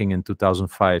working in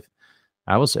 2005,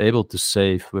 I was able to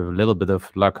save with a little bit of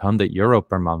luck 100 euro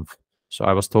per month. So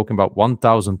I was talking about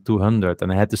 1,200,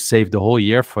 and I had to save the whole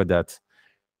year for that.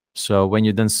 So when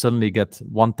you then suddenly get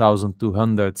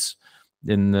 1,200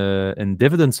 in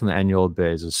dividends on an annual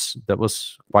basis, that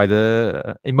was quite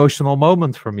a emotional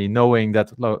moment for me, knowing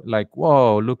that like,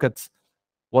 whoa, look at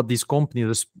what these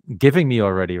companies are giving me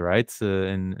already, right?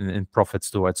 In profits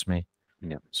towards me.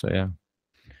 Yeah. So yeah.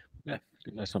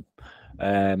 Nice one.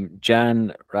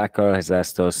 Jan Racker has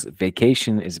asked us,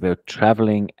 vacation is about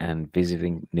traveling and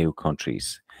visiting new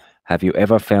countries. Have you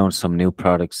ever found some new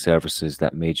products, services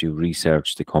that made you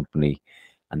research the company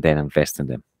and then invest in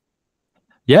them?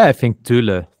 Yeah, I think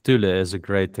Thule is a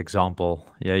great example.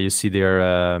 Yeah, you see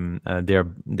their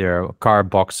car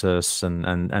boxes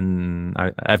and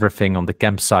everything on the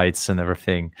campsites and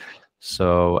everything.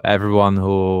 So everyone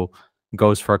who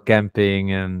goes for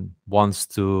camping and wants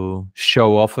to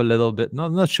show off a little bit,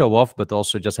 not show off, but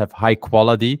also just have high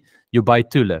quality, you buy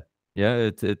Thule. Yeah,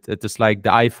 it is like the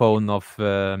iPhone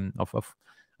of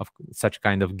such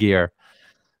kind of gear.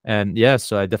 And yeah,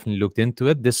 so I definitely looked into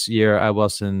it. This year I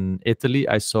was in Italy.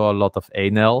 I saw a lot of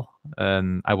Enel,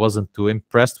 and I wasn't too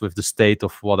impressed with the state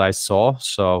of what I saw.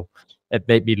 So it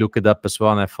made me look it up as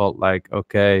well. And I felt like,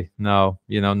 okay, now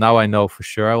I know for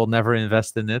sure I will never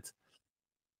invest in it.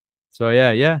 So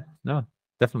no,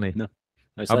 definitely. No.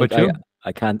 How about you?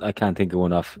 I can't think of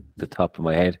one off the top of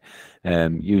my head.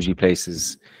 Usually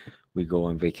places we go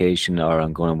on vacation or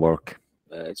I'm going to work.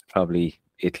 It's probably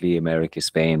Italy, America,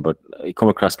 Spain, but you come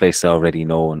across places I already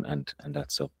know and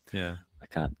that. So yeah, I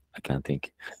can't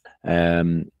think.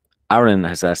 Aaron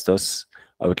has asked us,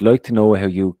 I would like to know how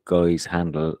you guys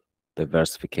handle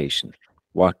diversification.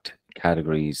 What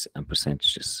categories and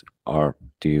percentages, or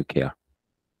do you care?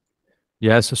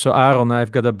 Yeah, so Aaron,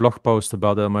 I've got a blog post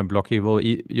about it on my blog.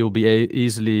 You'll be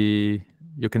easily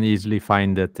you can easily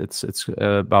find it. It's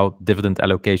about dividend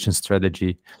allocation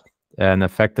strategy. And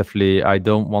effectively, I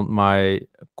don't want my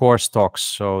core stocks,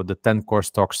 so the 10 core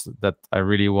stocks that I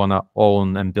really want to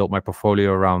own and build my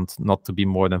portfolio around, not to be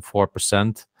more than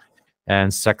 4%.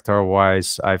 And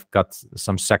sector-wise, I've got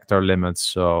some sector limits.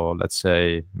 So let's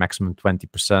say maximum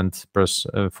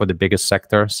 20% for the biggest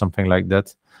sector, something like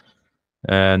that.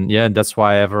 And yeah, that's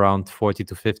why I have around 40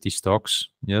 to 50 stocks.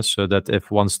 Yeah, so that if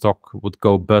one stock would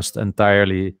go bust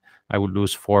entirely, I would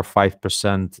lose 4 or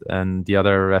 5%, and the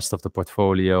other rest of the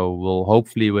portfolio will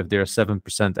hopefully, with their 7%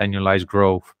 annualized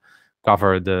growth,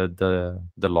 cover the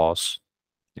loss.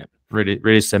 Yeah,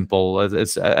 really simple.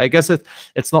 I guess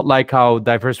it's not like how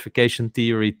diversification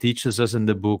theory teaches us in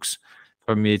the books.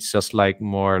 For me, it's just like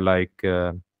more like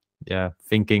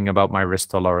thinking about my risk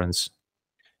tolerance.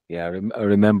 Yeah, I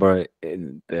remember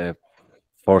in the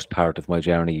first part of my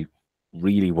journey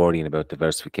really worrying about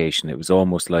diversification. It was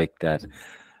almost like that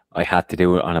I had to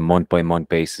do it on a month-by-month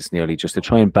basis nearly, just to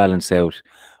try and balance out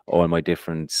all my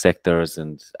different sectors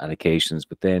and allocations.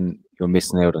 But then you're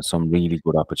missing out on some really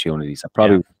good opportunities. I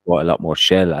probably bought a lot more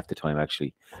Shell at the time,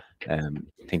 actually,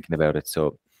 thinking about it.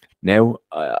 So now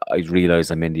I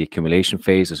realize I'm in the accumulation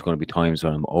phase. There's going to be times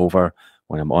when I'm over,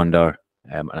 when I'm under,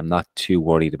 and I'm not too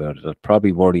worried about it. I'll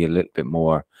probably worry a little bit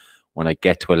more when I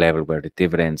get to a level where the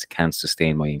dividends can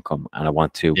sustain my income and I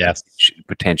want to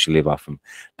potentially live off them.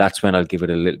 That's when I'll give it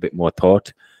a little bit more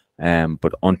thought.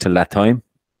 But until that time,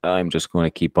 I'm just going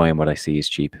to keep buying what I see is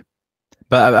cheap.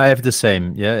 But I have the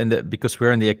same, because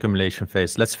we're in the accumulation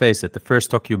phase. Let's face it, the first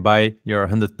stock you buy, you're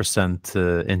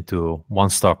 100% into one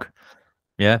stock.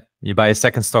 Yeah, you buy a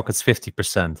second stock, it's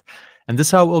 50%. And this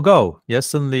is how it will go. Yes,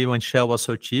 suddenly when Shell was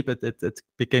so cheap, it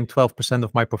became 12%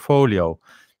 of my portfolio.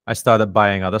 I started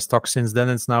buying other stocks since then.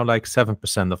 It's now like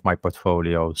 7% of my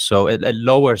portfolio. So it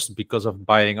lowers because of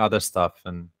buying other stuff.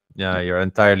 And yeah, you're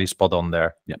entirely spot on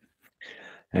there. Yeah.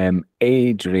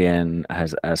 Adrian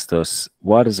has asked us,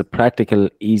 what is a practical,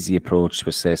 easy approach to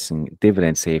assessing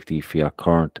dividend safety for your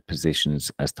current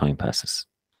positions as time passes?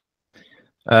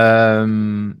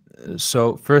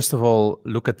 So first of all,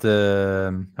 look at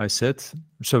the, I said,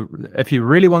 so if you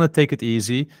really want to take it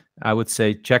easy, I would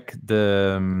say check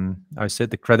the, I said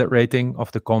the credit rating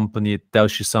of the company. It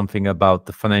tells you something about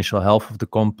the financial health of the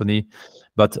company.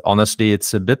 But honestly,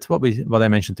 it's a bit what I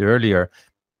mentioned earlier.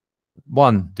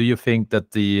 One, do you think that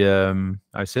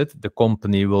I said the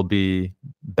company will be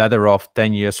better off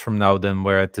 10 years from now than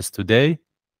where it is today?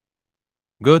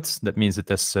 Good. That means it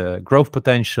has growth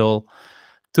potential.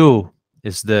 Two,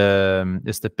 is the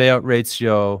payout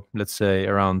ratio, let's say,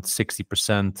 around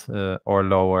 60% or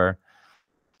lower?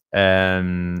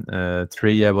 And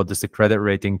three, what does the credit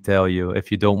rating tell you?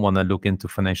 If you don't want to look into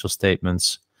financial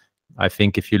statements, I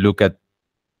think if you look at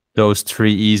those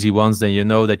three easy ones, then you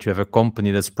know that you have a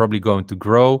company that's probably going to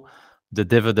grow. The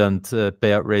dividend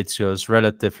payout ratio is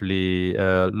relatively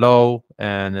low,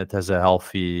 and it has a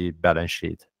healthy balance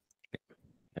sheet.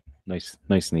 Nice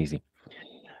and easy.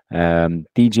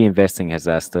 DG Investing has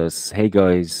asked us, hey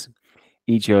guys,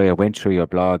 EGI, I went through your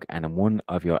blog, and in one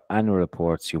of your annual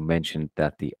reports, you mentioned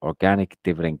that the organic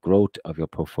dividend growth of your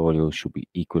portfolio should be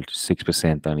equal to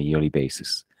 6% on a yearly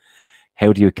basis.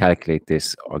 How do you calculate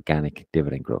this organic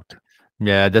dividend growth?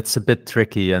 Yeah, that's a bit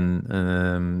tricky, and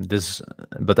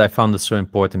but I found it so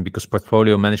important because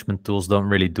portfolio management tools don't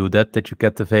really do that you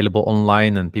get available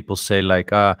online. And people say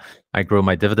like, I grow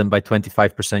my dividend by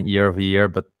 25% year over year,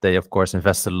 but they of course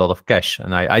invested a lot of cash,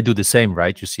 and I do the same,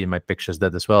 right? You see in my pictures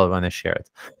that as well when I share it.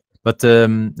 But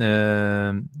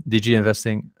DG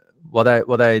Investing, what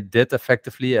I did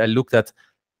effectively, I looked at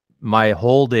my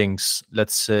holdings,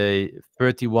 let's say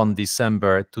 31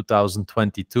 December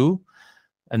 2022.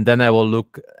 And then I will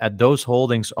look at those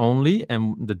holdings only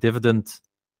and the dividend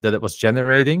that it was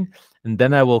generating. And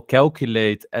then I will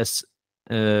calculate as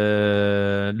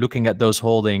looking at those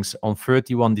holdings on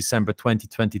 31 December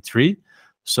 2023.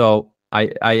 So I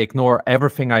ignore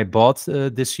everything I bought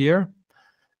this year.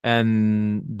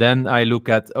 And then I look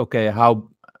at, okay,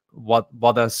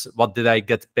 what did I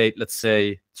get paid, let's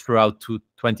say, throughout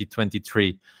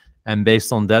 2023? And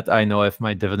based on that, I know if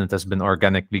my dividend has been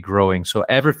organically growing. So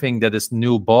everything that is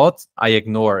new bought, I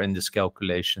ignore in this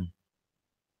calculation.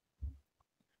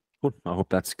 Cool. I hope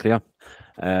that's clear.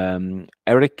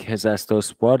 Eric has asked us,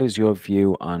 what is your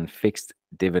view on fixed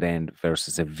dividend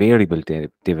versus a variable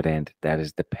dividend that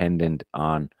is dependent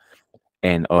on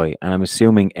NI? And I'm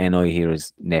assuming NI here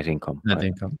is net income. Net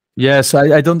income. Yes,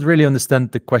 I don't really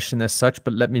understand the question as such,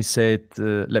 but let me say it.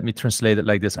 Let me translate it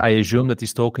like this. I assume that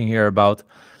he's talking here about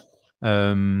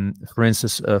For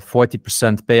instance, a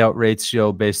 40% payout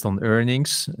ratio based on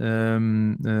earnings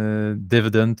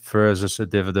dividend versus a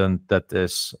dividend that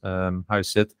is, how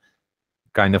is it,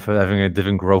 kind of having a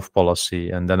dividend growth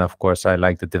policy. And then, of course, I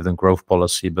like the dividend growth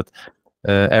policy. But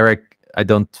Eric, I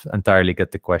don't entirely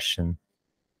get the question.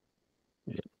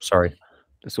 Sorry.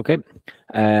 That's okay.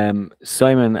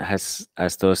 Simon has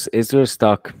asked us, is there a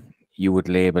stock you would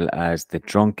label as the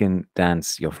drunken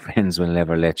dance your friends will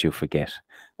never let you forget,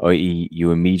 i.e.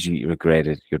 you immediately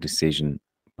regretted your decision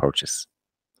purchase?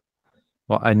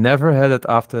 Well, I never had it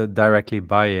after directly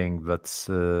buying, but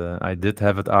I did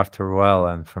have it after a while.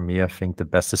 And for me, I think the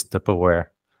best is Tupperware.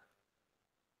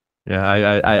 Yeah,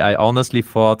 I honestly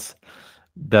thought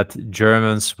that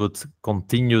Germans would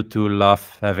continue to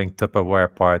love having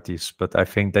Tupperware parties, but I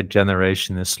think that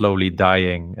generation is slowly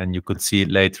dying, and you could see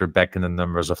it later back in the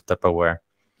numbers of Tupperware.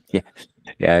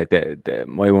 Yeah.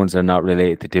 My ones are not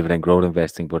related to dividend growth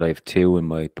investing, but I have two in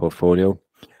my portfolio.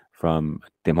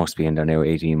 They must be in there now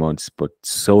 18 months, but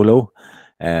Solo.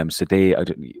 So they're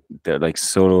like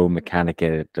Solo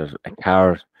Mechanica. They're a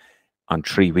car on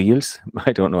 3 wheels.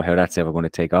 I don't know how that's ever going to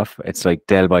take off. It's like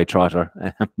Del by Trotter.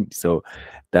 So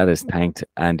that is tanked.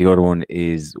 And the other one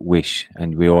is Wish.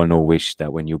 And we all know Wish,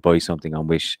 that when you buy something on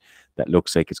Wish that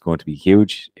looks like it's going to be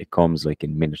huge, it comes like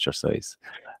in miniature size.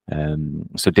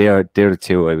 So they're the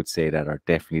two I would say that are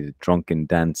definitely the drunken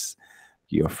dance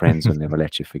your friends will never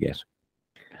let you forget.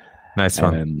 Nice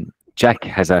one. Jack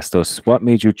has asked us, what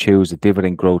made you choose a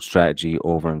dividend growth strategy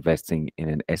over investing in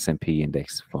an S&P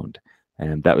index fund?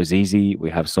 And that was easy. We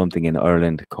have something in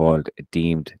Ireland called a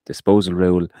deemed disposal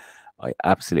rule. I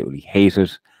absolutely hate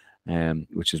it,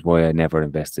 which is why I never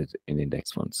invested in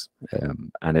index funds.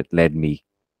 And it led me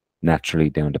naturally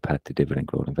down the path to dividend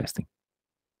growth investing.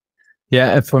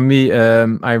 Yeah, and for me,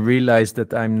 I realized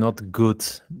that I'm not good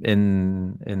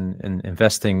in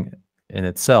investing in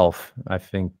itself. I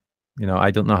think,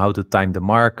 I don't know how to time the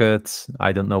market.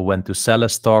 I don't know when to sell a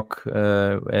stock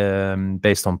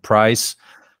based on price.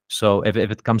 So if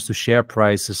it comes to share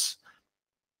prices,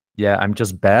 yeah, I'm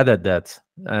just bad at that.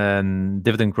 And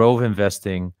dividend growth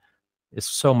investing is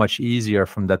so much easier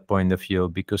from that point of view,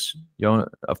 because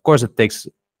of course it takes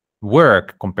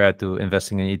work compared to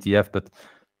investing in ETF, but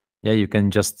yeah, you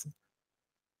can just,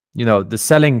 the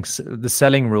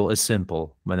selling rule is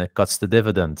simple when it cuts the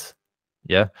dividend.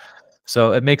 Yeah,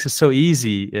 so it makes it so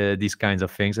easy, these kinds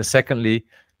of things. And secondly,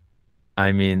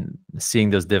 I mean, seeing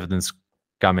those dividends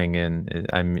coming in,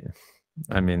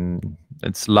 I mean,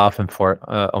 it's love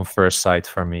on first sight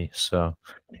for me. So,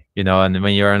 and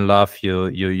when you're in love,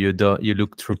 you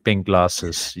look through pink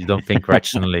glasses. You don't think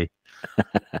rationally.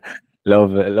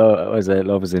 Love is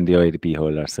in the eye of the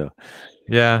beholder. So,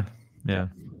 yeah.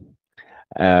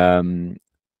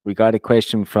 We got a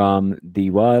question from the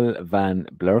Wal Van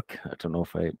Blurk. I don't know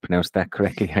if I pronounced that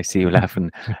correctly. I see you laughing.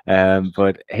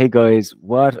 But hey guys,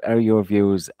 what are your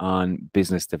views on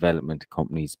business development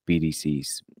companies,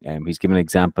 BDCs? He's given an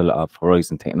example of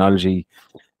Horizon Technology.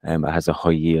 It has a high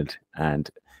yield, and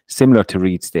similar to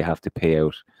REITs, they have to pay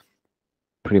out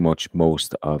pretty much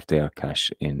most of their cash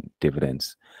in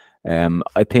dividends.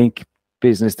 I think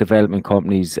business development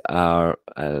companies are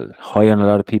high on a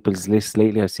lot of people's lists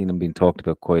lately. I've seen them being talked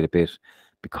about quite a bit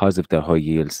because of their high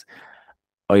yields.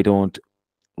 I don't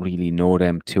really know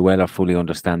them too well or fully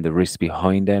understand the risk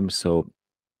behind them. So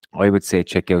I would say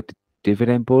check out the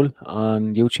Dividend Bull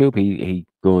on YouTube. He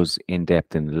goes in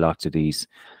depth in lots of these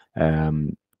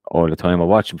all the time. I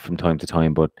watch him from time to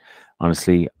time, but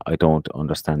honestly, I don't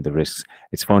understand the risks.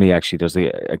 It's funny, actually, there's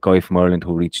a guy from Ireland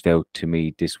who reached out to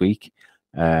me this week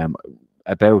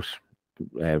about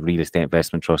real estate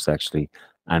investment trusts, actually,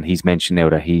 and he's mentioned now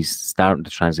that he's starting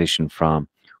to transition from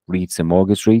REITs and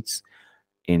mortgage REITs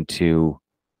into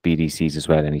BDCs as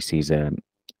well, and he sees a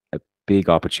big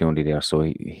opportunity there. So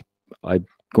I'm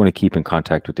going to keep in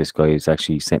contact with this guy. He's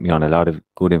actually sent me on a lot of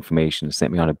good information,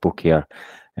 sent me on a book here,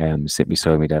 sit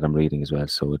beside me that I'm reading as well.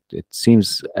 So it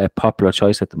seems a popular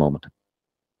choice at the moment.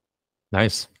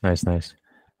 Nice.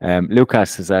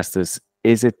 Lucas has asked us,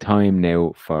 is it time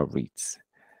now for REITs?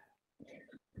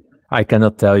 I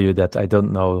cannot tell you that. I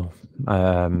don't know,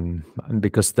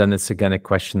 because then it's again a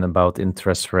question about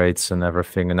interest rates and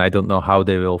everything, and I don't know how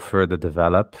they will further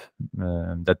develop.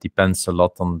 That depends a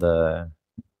lot on the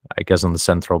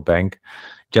central bank.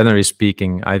 Generally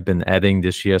speaking, I've been adding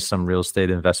this year some real estate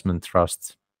investment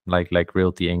trusts, like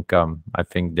Realty Income. I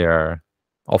think they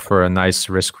offer a nice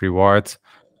risk reward.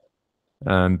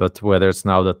 But whether it's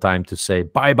now the time to say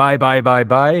buy,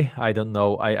 I don't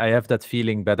know. I have that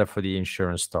feeling better for the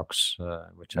insurance stocks,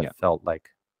 which I felt like.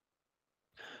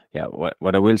 Yeah,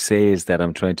 what I will say is that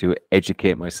I'm trying to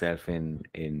educate myself in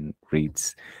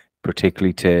REITs,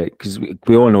 particularly because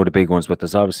we all know the big ones, but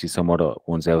there's obviously some other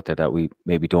ones out there that we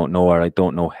maybe don't know, or I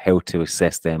don't know how to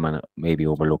assess them and maybe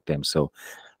overlook them. So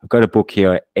I've got a book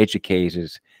here,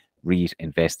 Educated REIT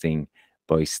Investing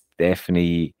by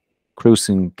Stephanie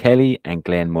Cruson Kelly and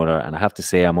Glenn Muller. And I have to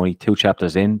say, I'm only 2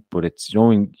 chapters in, but it's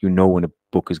knowing when a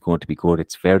book is going to be good.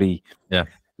 It's very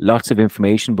lots of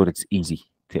information, but it's easy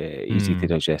to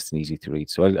digest and easy to read.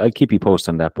 So I'll keep you posted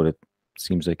on that, but it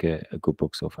seems like a good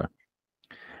book so far.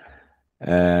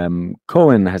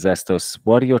 Cohen has asked us,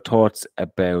 what are your thoughts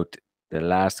about the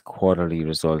last quarterly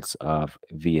results of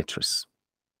Viatris?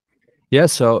 Yeah,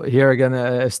 so here again,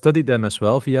 I studied them as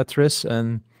well, Viatris,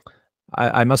 and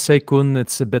I must say, Koen,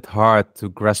 it's a bit hard to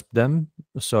grasp them.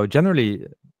 So generally,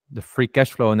 the free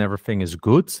cash flow and everything is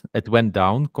good. It went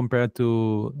down compared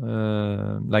to,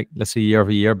 like, let's say year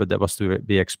over year, but that was to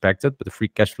be expected. But the free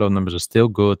cash flow numbers are still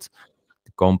good.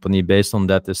 The company, based on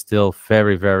that, is still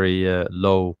very, very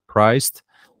low priced.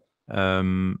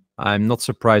 I'm not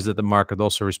surprised that the market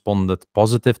also responded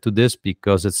positive to this,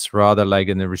 because it's rather like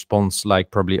in a response,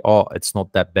 like probably, oh, it's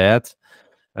not that bad.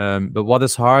 But what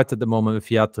is hard at the moment with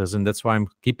Viatris, and that's why I'm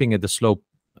keeping it a small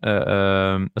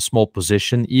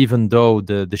position, even though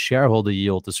the shareholder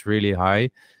yield is really high,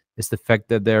 is the fact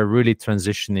that they're really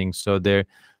transitioning. So they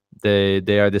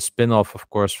are the spin-off, of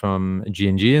course, from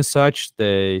G&G and such.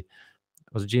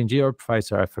 Was it G&G or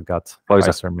Pfizer? I forgot.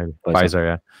 Pfizer, maybe.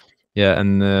 Pfizer, yeah.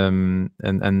 And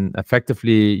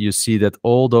effectively, you see that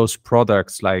all those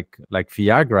products like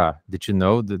Viagra, did you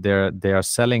know that they are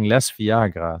selling less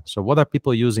Viagra? So what are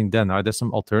people using then? Are there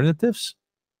some alternatives?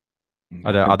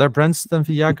 Are there other brands than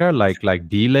Viagra, like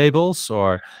B labels,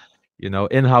 or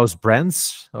in-house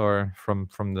brands, or from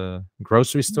the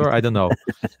grocery store? I don't know.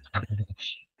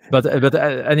 But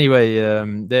anyway,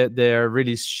 they are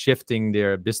really shifting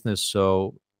their business.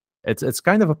 So it's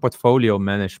kind of a portfolio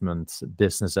management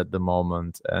business at the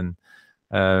moment, and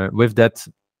with that,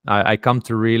 I come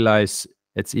to realize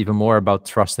it's even more about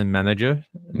trust in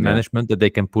management, that they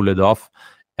can pull it off.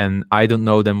 And I don't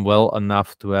know them well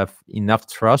enough to have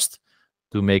enough trust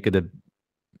to make it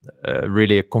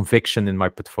really a conviction in my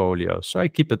portfolio. So I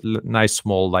keep it nice,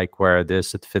 small, like where it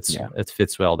is. It fits. It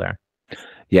fits well there.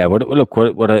 Yeah. What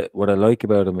I like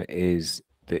about them is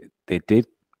they did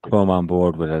come on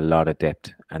board with a lot of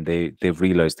debt, and they've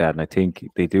realized that, and I think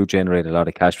they do generate a lot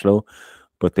of cash flow,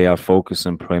 but they are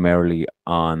focusing primarily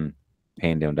on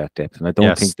paying down that debt. And I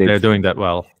don't think they're doing that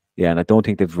well. Yeah, and I don't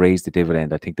think they've raised the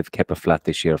dividend. I think they've kept it flat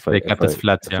this year. They kept it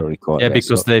flat, yeah.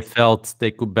 Because they felt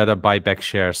they could better buy back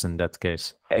shares in that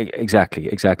case.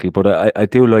 Exactly. But I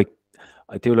do like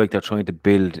they're trying to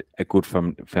build a good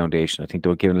foundation. I think they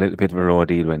were given a little bit of a raw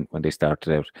deal when they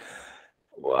started out.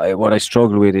 What I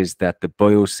struggle with is that the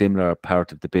biosimilar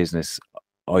part of the business,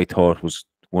 I thought, was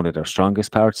one of their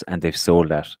strongest parts, and they've sold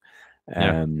that.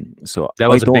 So that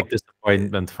was a big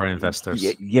disappointment for investors.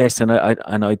 Yes, and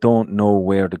I don't know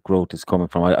where the growth is coming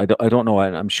from. I don't know.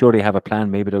 I'm sure they have a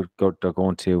plan. Maybe they're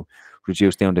going to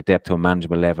reduce down the debt to a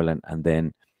manageable level and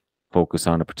then focus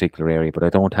on a particular area. But I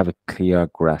don't have a clear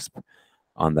grasp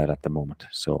on that at the moment.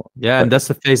 So and that's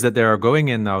the phase that they are going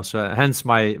in now. So hence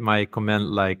my comment,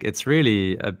 like, it's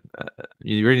really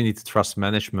you really need to trust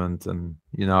management, and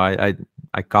I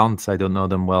don't know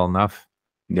them well enough.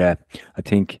 Yeah, I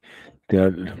think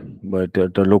they're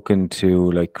looking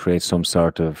to like create some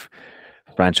sort of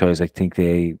franchise. I think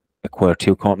they acquired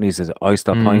 2 companies, as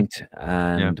Oyster Point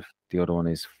and the other one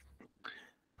is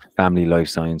Family Life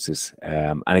Sciences.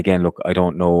 And again, look, I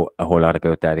don't know a whole lot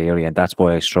about that area, and that's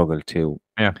why I struggle to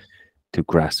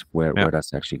grasp where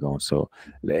that's actually going. So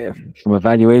from a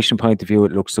valuation point of view,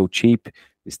 it looks so cheap.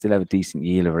 They still have a decent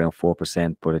yield of around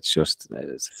 4%, but it's just,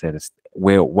 as I said,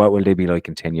 what will they be like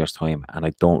in 10 years' time? And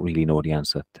I don't really know the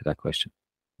answer to that question.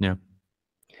 Yeah.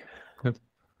 Good.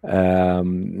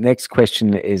 Next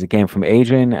question is again from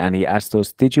Adrian, and he asked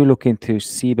us, did you look into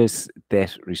CBIS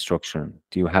debt restructuring?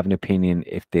 Do you have an opinion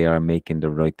if they are making the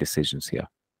right decisions here?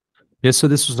 Yes, so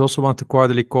this was also one of the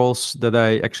quarterly calls that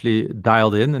I actually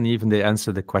dialed in, and even they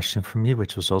answered the question for me,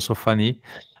 which was also funny.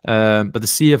 But the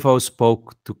CFO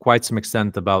spoke to quite some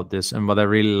extent about this, and what I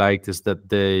really liked is that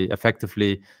they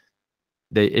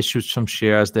issued some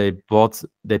shares, they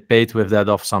paid with that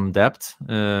off some debt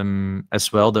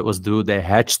as well that was due. They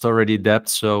hedged already debt,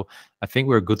 so I think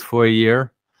we're good for a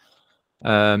year.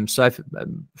 So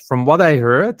from what I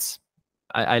heard,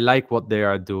 I like what they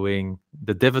are doing.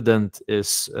 The dividend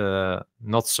is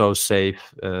not so safe.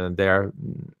 Their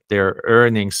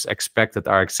earnings expected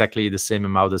are exactly the same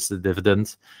amount as the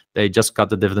dividend. They just cut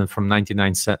the dividend from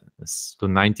 99 cents to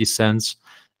 90 cents.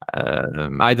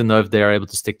 I don't know if they are able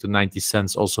to stick to 90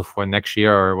 cents also for next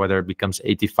year, or whether it becomes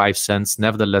 85 cents.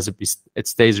 Nevertheless, it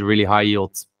stays a really high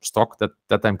yield stock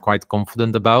that I'm quite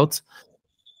confident about.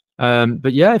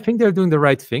 But yeah, I think they're doing the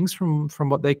right things from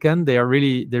what they can. They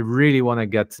really want to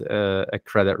get a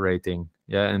credit rating,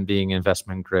 yeah, and being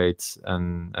investment grade,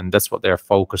 and that's what they're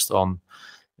focused on.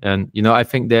 And I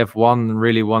think they have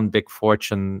one big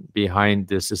fortune behind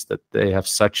this, is that they have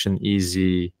such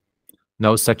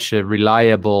such a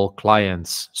reliable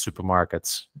clients,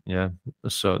 supermarkets. Yeah,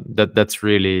 so that's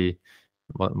really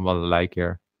what I like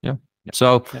here. Yeah.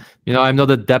 So, I'm not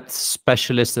a debt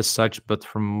specialist as such, but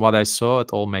from what I saw,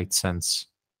 it all made sense.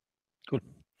 Cool.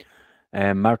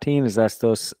 Martin has asked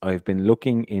us, I've been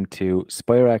looking into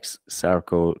Spirax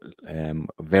Sarco,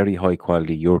 very high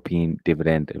quality European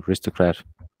dividend aristocrat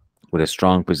with a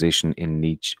strong position in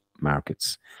niche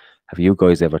markets. Have you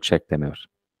guys ever checked them out?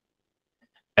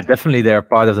 Definitely, they're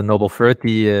part of the Noble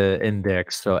 30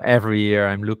 index. So every year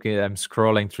I'm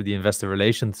scrolling through the investor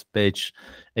relations page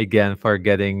again for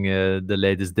getting the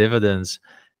latest dividends.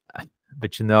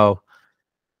 But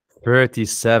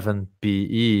 37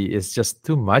 PE is just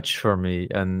too much for me.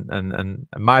 And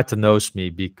Martin knows me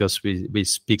because we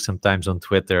speak sometimes on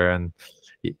Twitter, and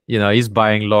he's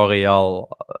buying L'Oreal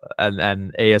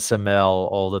and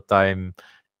ASML all the time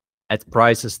at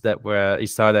prices that he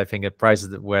started, I think, at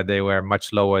prices where they were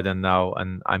much lower than now,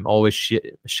 and I'm always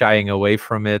shying away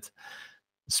from it.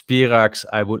 Spirax,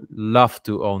 I would love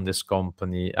to own this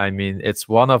company. I mean, it's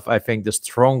one of, I think, the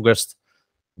strongest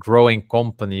growing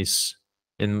companies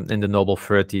in the Noble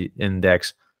 30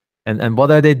 index. And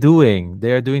what are they doing?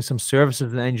 They are doing some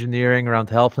services and engineering around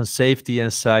health and safety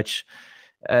and such.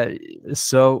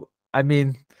 So, I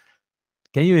mean,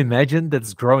 can you imagine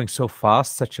that's growing so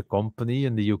fast, such a company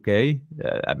in the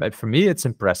UK? For me, it's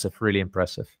impressive, really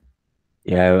impressive.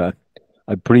 Yeah,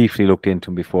 I briefly looked into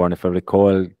them before, and if I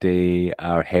recall, they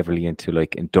are heavily into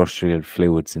like industrial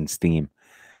fluids and steam.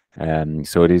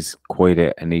 So it is quite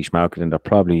a niche market, and they're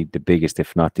probably the biggest,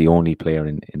 if not the only player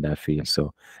in that field.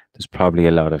 So there's probably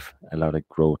a lot of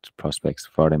growth prospects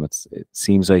for them. It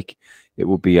seems like it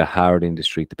would be a hard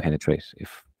industry to penetrate,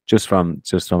 if just from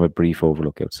a brief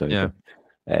overlook outside. Yeah.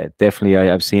 But, definitely,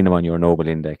 I've seen them on your Noble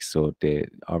Index, so they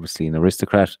obviously an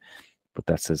aristocrat, but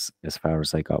that's as far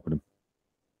as I got with them.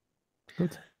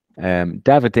 Good.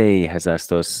 David A has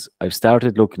asked us, I've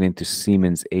started looking into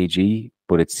Siemens AG,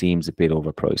 but it seems a bit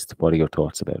overpriced. What are your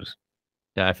thoughts about it?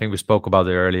 Yeah, I think we spoke about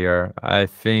it earlier. I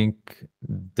think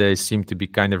they seem to be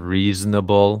kind of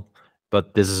reasonable,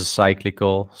 but this is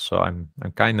cyclical, so I'm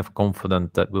kind of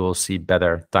confident that we will see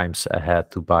better times ahead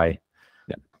to buy.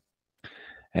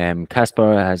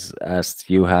 Caspar has asked,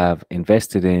 you have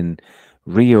invested in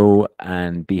Rio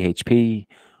and BHP.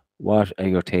 What are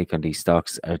your take on these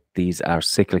stocks? These are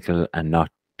cyclical and not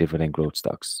dividend growth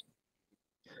stocks.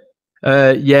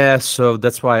 Yeah, so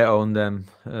that's why I own them.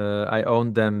 I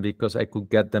owned them because I could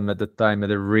get them at the time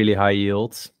at a really high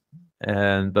yield,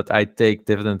 but I take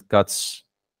dividend cuts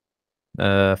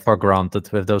for granted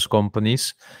with those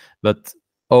companies. But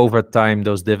over time,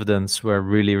 those dividends were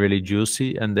really, really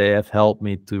juicy, and they have helped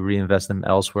me to reinvest them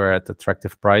elsewhere at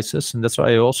attractive prices. And that's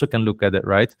why I also can look at it,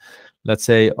 right? Let's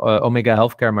say Omega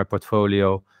Healthcare, my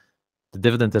portfolio, the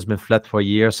dividend has been flat for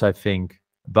years, I think,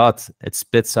 but it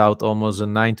spits out almost a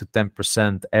 9 to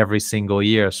 10% every single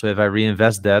year. So if I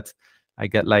reinvest that, I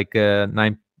get like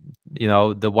 9.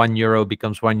 The €1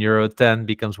 becomes €1.10,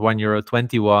 becomes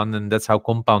 €1.21, and that's how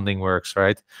compounding works,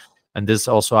 right? And this is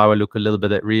also how I look a little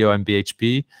bit at Rio and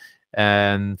BHP.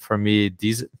 And for me,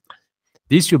 these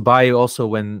you buy also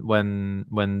when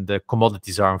the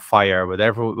commodities are on fire,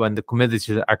 when the commodities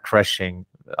are crashing,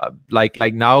 like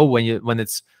now when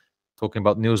it's talking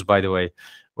about news, by the way,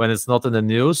 when it's not in the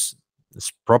news,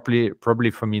 it's probably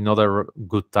for me not a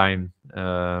good time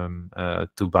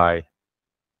to buy.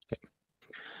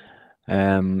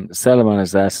 Salomon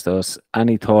has asked us,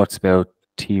 any thoughts about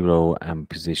T-Rowe and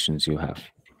positions you have?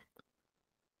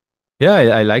 Yeah,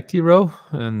 I like T-Rowe,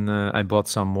 and I bought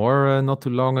some more not too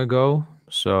long ago.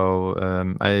 So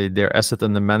their asset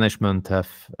under management have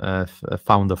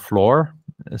found a floor,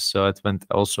 so it went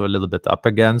also a little bit up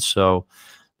again. So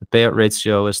the payout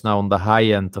ratio is now on the high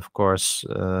end, of course,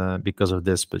 because of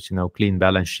this. But clean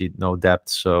balance sheet, no debt.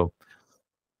 So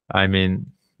I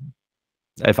mean,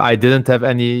 if I didn't have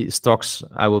any stocks,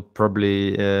 I would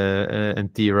probably in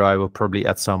T-Rowe I would probably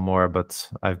add some more. But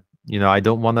I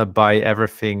don't want to buy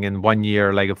everything in 1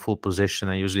 year like a full position.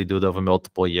 I usually do it over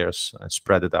multiple years and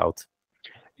spread it out.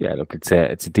 Yeah, look, it's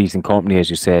a decent company, as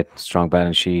you said, strong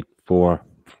balance sheet,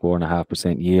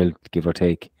 4.5% yield, give or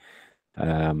take.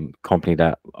 company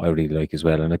that I really like as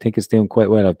well, and I think it's doing quite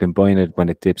well. I've been buying it when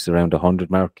it dips around 100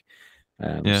 mark.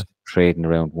 It's trading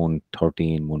around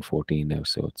 113, 114 now,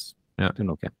 so it's doing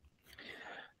okay.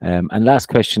 And last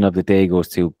question of the day goes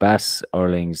to Bass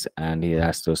Erlings, and he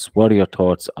asked us, what are your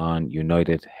thoughts on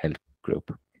United Health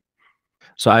Group?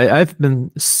 So I've been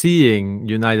seeing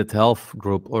United Health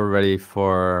Group already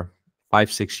for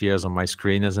 5-6 years on my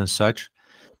screeners and such.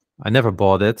 I never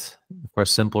bought it for a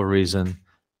simple reason.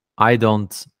 I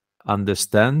don't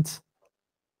understand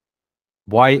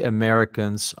why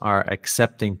Americans are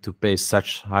accepting to pay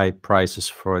such high prices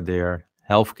for their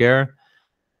healthcare.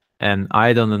 And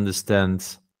I don't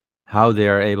understand how they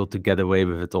are able to get away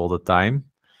with it all the time.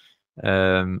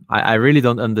 I really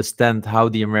don't understand how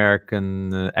the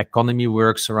American economy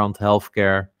works around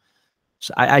healthcare.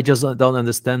 So I just don't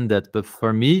understand that. But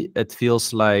for me, it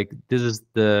feels like this is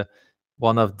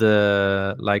one of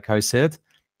the, like how I said,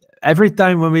 every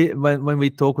time when we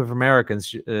talk with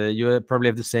Americans, you probably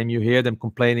have the same. You hear them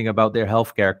complaining about their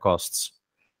healthcare costs.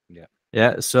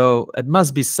 Yeah. So it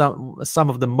must be some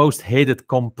of the most hated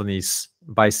companies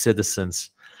by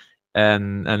citizens,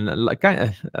 and like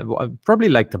probably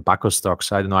like tobacco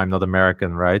stocks. I don't know. I'm not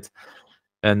American, right?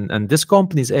 And this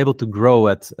company is able to grow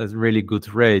at really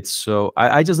good rates. So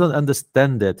I just don't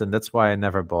understand it, and that's why I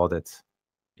never bought it.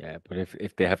 Yeah, but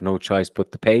if they have no choice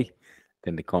but to pay,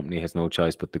 then the company has no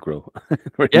choice but to grow.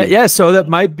 Really? Yeah. So that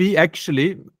might be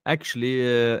actually,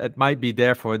 it might be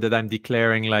therefore that I'm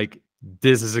declaring like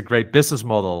this is a great business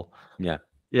model.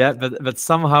 Yeah, but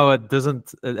somehow it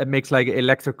doesn't. It makes like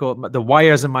electrical. The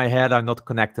wires in my head are not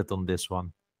connected on this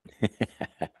one.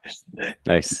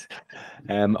 Nice.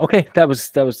 Okay, that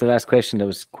was the last question. There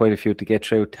was quite a few to get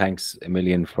through. Thanks a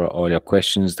million for all your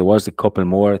questions. There was a couple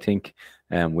more, I think.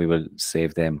 We will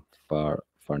save them for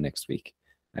next week.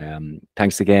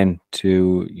 Thanks again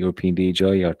to European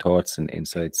DJ. Your thoughts and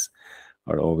insights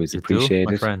are always appreciated,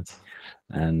 my friend.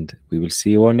 And we will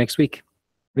see you all next week.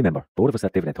 Remember, both of us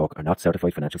at Dividend Talk are not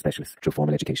certified financial specialists through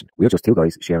formal education. We are just two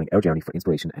guys sharing our journey for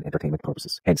inspiration and entertainment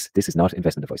purposes. Hence, this is not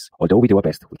investment advice. Although we do our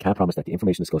best, we can't promise that the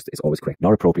information discussed is always correct,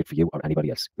 nor appropriate for you or anybody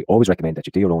else. We always recommend that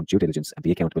you do your own due diligence and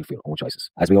be accountable for your own choices.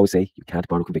 As we always say, you can't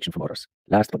borrow conviction from others.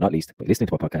 Last but not least, by listening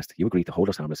to our podcast, you agree to hold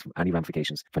us harmless from any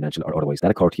ramifications, financial or otherwise,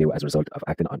 that occur to you as a result of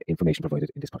acting on information provided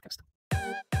in this podcast.